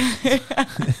account?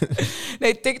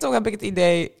 Nee, TikTok heb ik het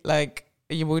idee, like,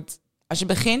 als je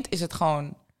begint is het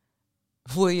gewoon,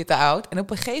 voel je je te oud. En op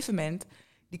een gegeven moment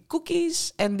die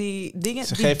cookies en die dingen.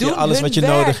 Ze die geven je doen alles hun wat je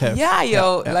werk. nodig hebt. Ja,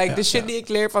 joh. Ja, De shit die ik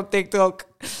leer van TikTok.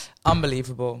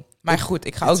 Unbelievable. Maar goed,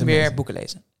 ik ga It's ook weer amazing. boeken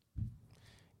lezen.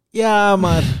 Ja,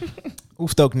 maar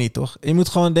hoeft ook niet, toch? Je moet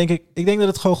gewoon, ik denk dat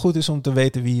het gewoon goed is om te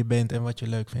weten wie je bent en wat je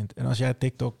leuk vindt. En als jij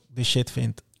TikTok de shit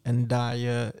vindt en daar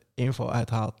je info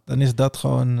uithaalt, dan is dat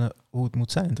gewoon hoe het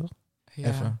moet zijn, toch? Ja.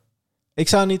 Even. Ik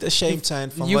zou niet ashamed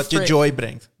zijn van you wat je freak. joy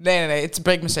brengt. Nee, het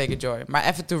brengt me zeker joy. Maar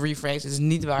even to rephrase, het is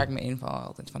niet waar ik mijn inval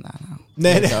altijd vandaan haal.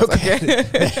 Nee, oké. Oké.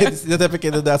 Nee, dat heb ik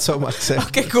inderdaad zomaar gezegd.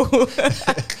 Oké, cool.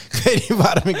 Ik weet niet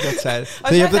waarom ik dat zei. Als je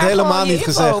jij hebt het daar helemaal gewoon je niet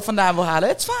info gezegd. vandaan wil halen,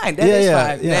 it's fine. That is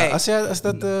fine. Ja. Nee. Als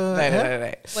dat... Nee.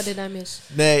 What did I miss?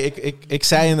 Nee, ik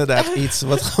zei inderdaad iets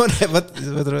wat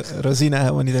Rosina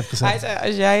helemaal niet heeft gezegd. Hij zei,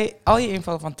 als jij al je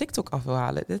info van TikTok af wil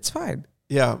halen, that's fine.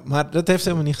 Ja, maar dat heeft ze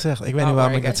helemaal niet gezegd. Ik weet niet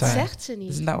waarom ik dat Dat zei. zegt ze This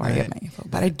is niet. not where I Nee. get my info.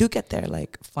 But I do get there,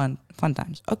 like, fun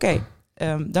times. Oké,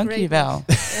 dank Great. jullie wel.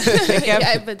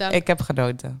 Jij bedankt. Ik heb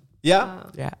genoten. Ja?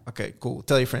 Ah. Ja. Oké, cool.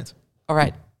 Tell your friends. All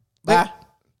right. Bye.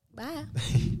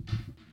 Bye.